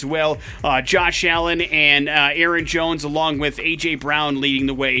team as well. Josh Allen and Aaron Jones, along with A.J. Brown, leading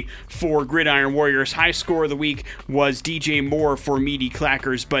the way for Gridiron Warriors. High score of the week was DJ Moore for Meaty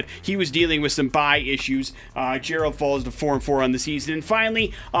Clackers, but he was dealing with some bye issues. Gerald falls to 4-4 on the season. And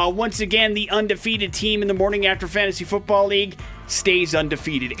finally, once again, the undefeated team in the Morning After Fantasy Football League stays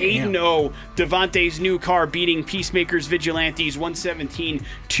undefeated. 8-0. Devontae's new car beating Peacemakers Vigilantes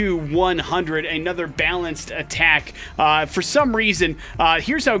 117-100. Another balanced attack. For some reason,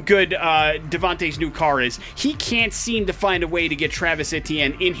 here's how good Devontae's new car is. He can't seem to find a way to get Travis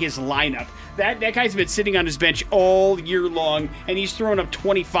Etienne in his lineup. That guy's been sitting on his bench all year long, and he's thrown up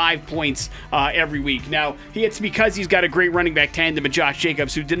 25 points every week. Now, it's because he's got a great running back tandem of Josh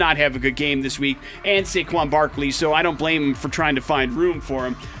Jacobs, who did not have a good game this week, and Saquon Barkley, so I don't blame him for trying to find room for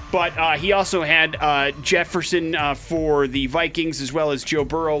him. But he also had Jefferson for the Vikings as well as Joe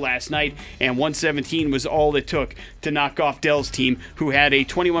Burrow last night, and 117 was all it took to knock off Dell's team, who had a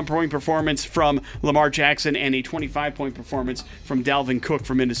 21-point performance from Lamar Jackson and a 25-point performance from Dalvin Cook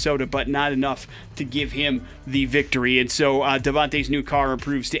from Minnesota, but not enough to give him the victory. And so Devontae's new car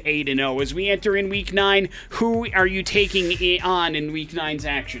improves to 8-0. As we enter in Week 9, who are you taking on in Week 9's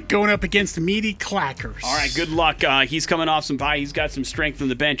action? Going up against Meaty Clackers. All right, good luck. He's coming off some bye. He's got some strength on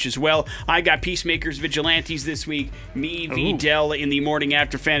the bench as well. I got Peacemakers Vigilantes this week. Me v. Dell in the Morning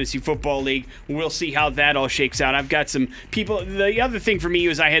After Fantasy Football League. We'll see how that all shakes out. I've got some people. The other thing for me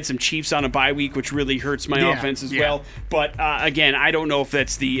was I had some Chiefs on a bye week, which really hurts my offense as well. But again, I don't know if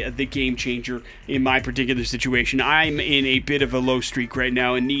that's the game changer in my particular situation. I'm in a bit of a low streak right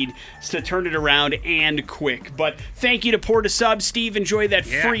now and need to turn it around and quick. But thank you to Porta Subs. Steve, enjoy that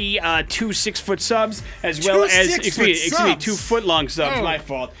free 2 6-foot subs, as well as 2 foot-long subs. My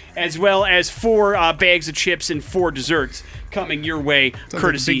fault. As well as 4 bags of chips and 4 desserts coming your way,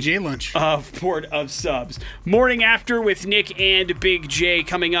 courtesy Big J lunch of Port of Subs. Morning After with Nick and Big J.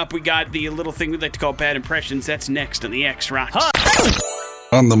 Coming up, we got the little thing we like to call Bad Impressions. That's next on the X Rocks.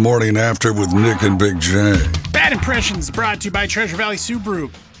 On the Morning After with Nick and Big J. Bad Impressions brought to you by Treasure Valley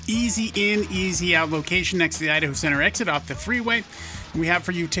Subaru. Easy in, easy out location next to the Idaho Center exit off the freeway. We have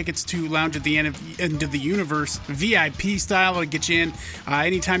for you tickets to Lounge at the End of the Universe, VIP style. It'll get you in.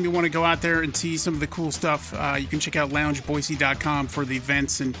 Anytime you want to go out there and see some of the cool stuff, you can check out loungeboise.com for the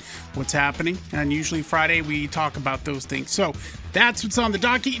events and what's happening. And usually Friday we talk about those things. So that's what's on the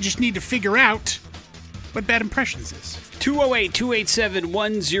docket. You just need to figure out what Bad Impressions is.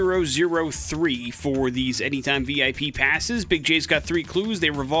 208-287-1003 for these Anytime VIP passes. Big J's got 3 clues.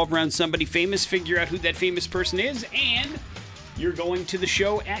 They revolve around somebody famous. Figure out who that famous person is, and you're going to the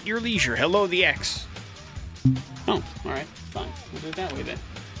show at your leisure. Hello, the X. Oh, all right. Fine. We'll do it that way then.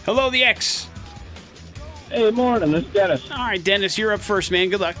 Hello, the X. Hey, morning. This is Dennis. All right, Dennis, you're up first, man.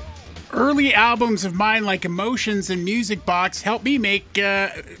 Good luck. Early albums of mine, like Emotions and Music Box, helped me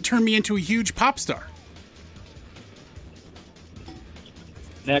turn me into a huge pop star.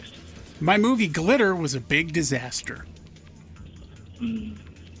 Next. My movie Glitter was a big disaster.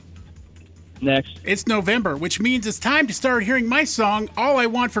 Next. It's November, which means it's time to start hearing my song, All I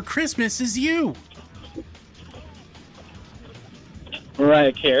Want for Christmas Is You.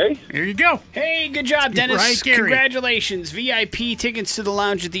 Mariah Carey. There you go. Hey, good job, Dennis. Mariah Carey. Congratulations. VIP tickets to the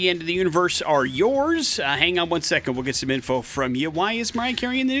Lounge at the End of the Universe are yours. Hang on 1 second. We'll get some info from you. Why is Mariah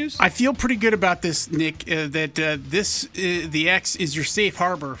Carey in the news? I feel pretty good about this, Nick, that the X is your safe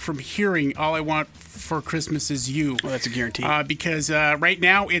harbor from hearing All I Want for Christmas Is You. Well, that's a guarantee. Because right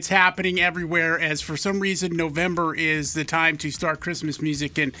now it's happening everywhere, as for some reason November is the time to start Christmas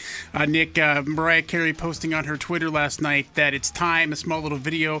music. And Nick, Mariah Carey posting on her Twitter last night that it's time, a small little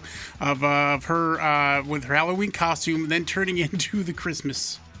video of her with her Halloween costume, then turning into the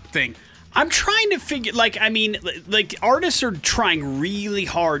Christmas thing. I'm trying to figure, artists are trying really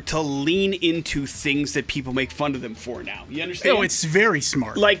hard to lean into things that people make fun of them for now. You understand? Oh, it's very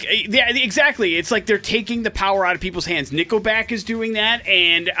smart. Yeah, exactly. It's like they're taking the power out of people's hands. Nickelback is doing that,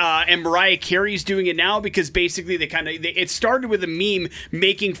 and Mariah Carey's doing it now because basically it started with a meme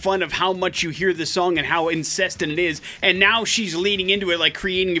making fun of how much you hear the song and how incessant it is, and now she's leaning into it, like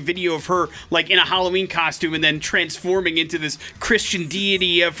creating a video of her like in a Halloween costume and then transforming into this Christian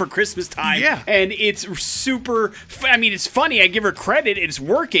deity for Christmas time. Yeah. And it's super, it's funny. I give her credit. It's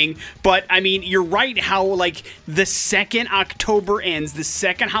working. But, you're right how, the second October ends, the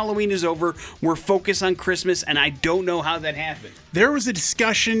second Halloween is over, we're focused on Christmas, and I don't know how that happened. There was a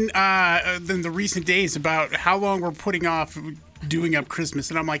discussion in the recent days about how long we're putting off doing up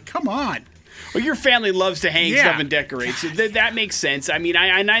Christmas, and I'm like, come on. Well, your family loves to hang stuff and decorate, so that makes sense. I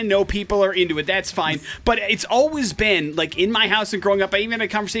know people are into it. That's fine. But it's always been, in my house and growing up, I even had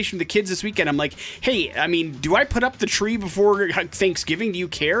a conversation with the kids this weekend. I'm like, hey, do I put up the tree before Thanksgiving? Do you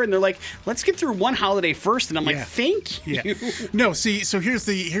care? And they're like, let's get through one holiday first. And I'm like, thank you. Yeah. No, see, so here's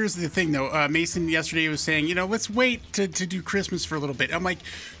the thing, though. Mason yesterday was saying, let's wait to do Christmas for a little bit. I'm like,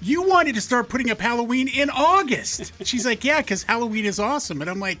 you wanted to start putting up Halloween in August. She's like, yeah, because Halloween is awesome. And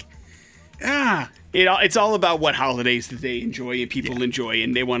I'm like, it's all about what holidays that they enjoy and people enjoy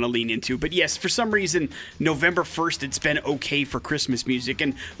and they want to lean into. But yes, for some reason, November 1st, it's been okay for Christmas music.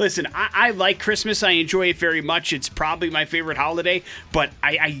 And listen, I like Christmas. I enjoy it very much. It's probably my favorite holiday. But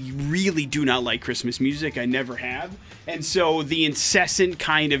I really do not like Christmas music. I never have. And so the incessant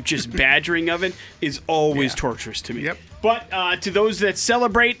kind of just badgering of it is always torturous to me. Yep. But to those that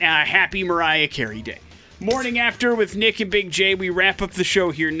celebrate, happy Mariah Carey Day. Morning After with Nick and Big J. We wrap up the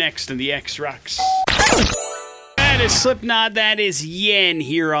show here next on the X Rocks. That is Slipknot. That is Yen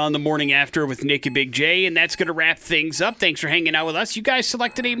here on the Morning After with Nick and Big J. And that's going to wrap things up. Thanks for hanging out with us. You guys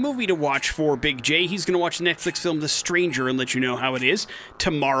selected a movie to watch for Big J. He's going to watch the Netflix film The Stranger and let you know how it is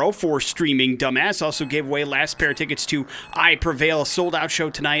tomorrow for Streaming Dumbass. Also gave away last pair of tickets to I Prevail, a sold-out show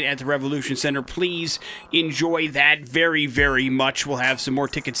tonight at the Revolution Center. Please enjoy that very, very much. We'll have some more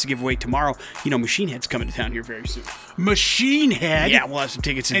tickets to give away tomorrow. Machine Head's coming to town here very soon. Machine Head? Yeah, we'll have some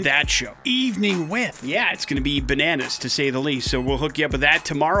tickets to that show. Evening with. Yeah, it's going to be bananas. bananas, to say the least. So we'll hook you up with that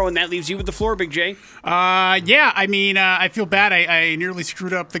tomorrow, and that leaves you with the floor, Big J. Yeah, I mean, I feel bad. I nearly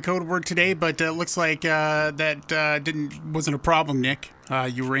screwed up the code word today, but it looks like that wasn't a problem, Nick.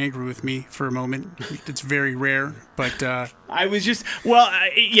 You were angry with me for a moment. It's very rare, but... I was just...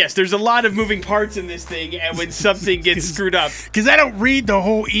 yes, there's a lot of moving parts in this thing, and when something gets screwed up... Because I don't read the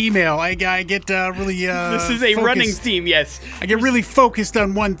whole email. I get really... this is a running theme, yes. I get really focused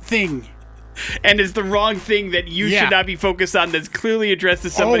on one thing. And it's the wrong thing that you should not be focused on that's clearly addressed to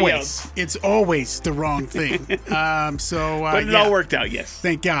somebody else. It's always the wrong thing. But it all worked out, yes.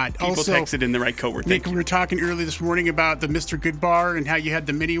 Thank God. People also, texted in the right code word. Nick, we were talking earlier this morning about the Mr. Good bar and how you had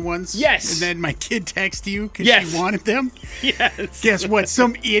the mini ones. Yes. And then my kid texted you because she wanted them. Yes. Guess what?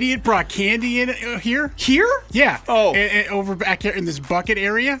 Some idiot brought candy in here. Here? Yeah. Oh. And over back here in this bucket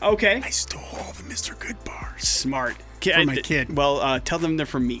area. Okay. I stole all the Mr. Good bars. Smart. For my kid. Well, tell them they're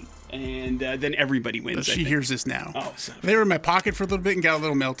from me. And then everybody wins. She hears this now. Oh, so. They were in my pocket for a little bit and got a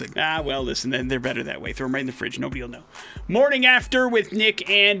little melted. Well, listen, then they're better that way. Throw them right in the fridge. Nobody will know. Morning After with Nick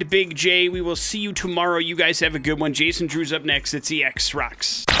and Big J. We will see you tomorrow. You guys have a good one. Jason Drew's up next. It's the X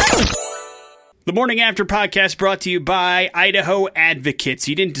Rocks. The Morning After podcast brought to you by Idaho Advocates.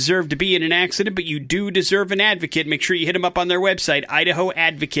 You didn't deserve to be in an accident, but you do deserve an advocate. Make sure you hit them up on their website,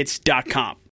 idahoadvocates.com.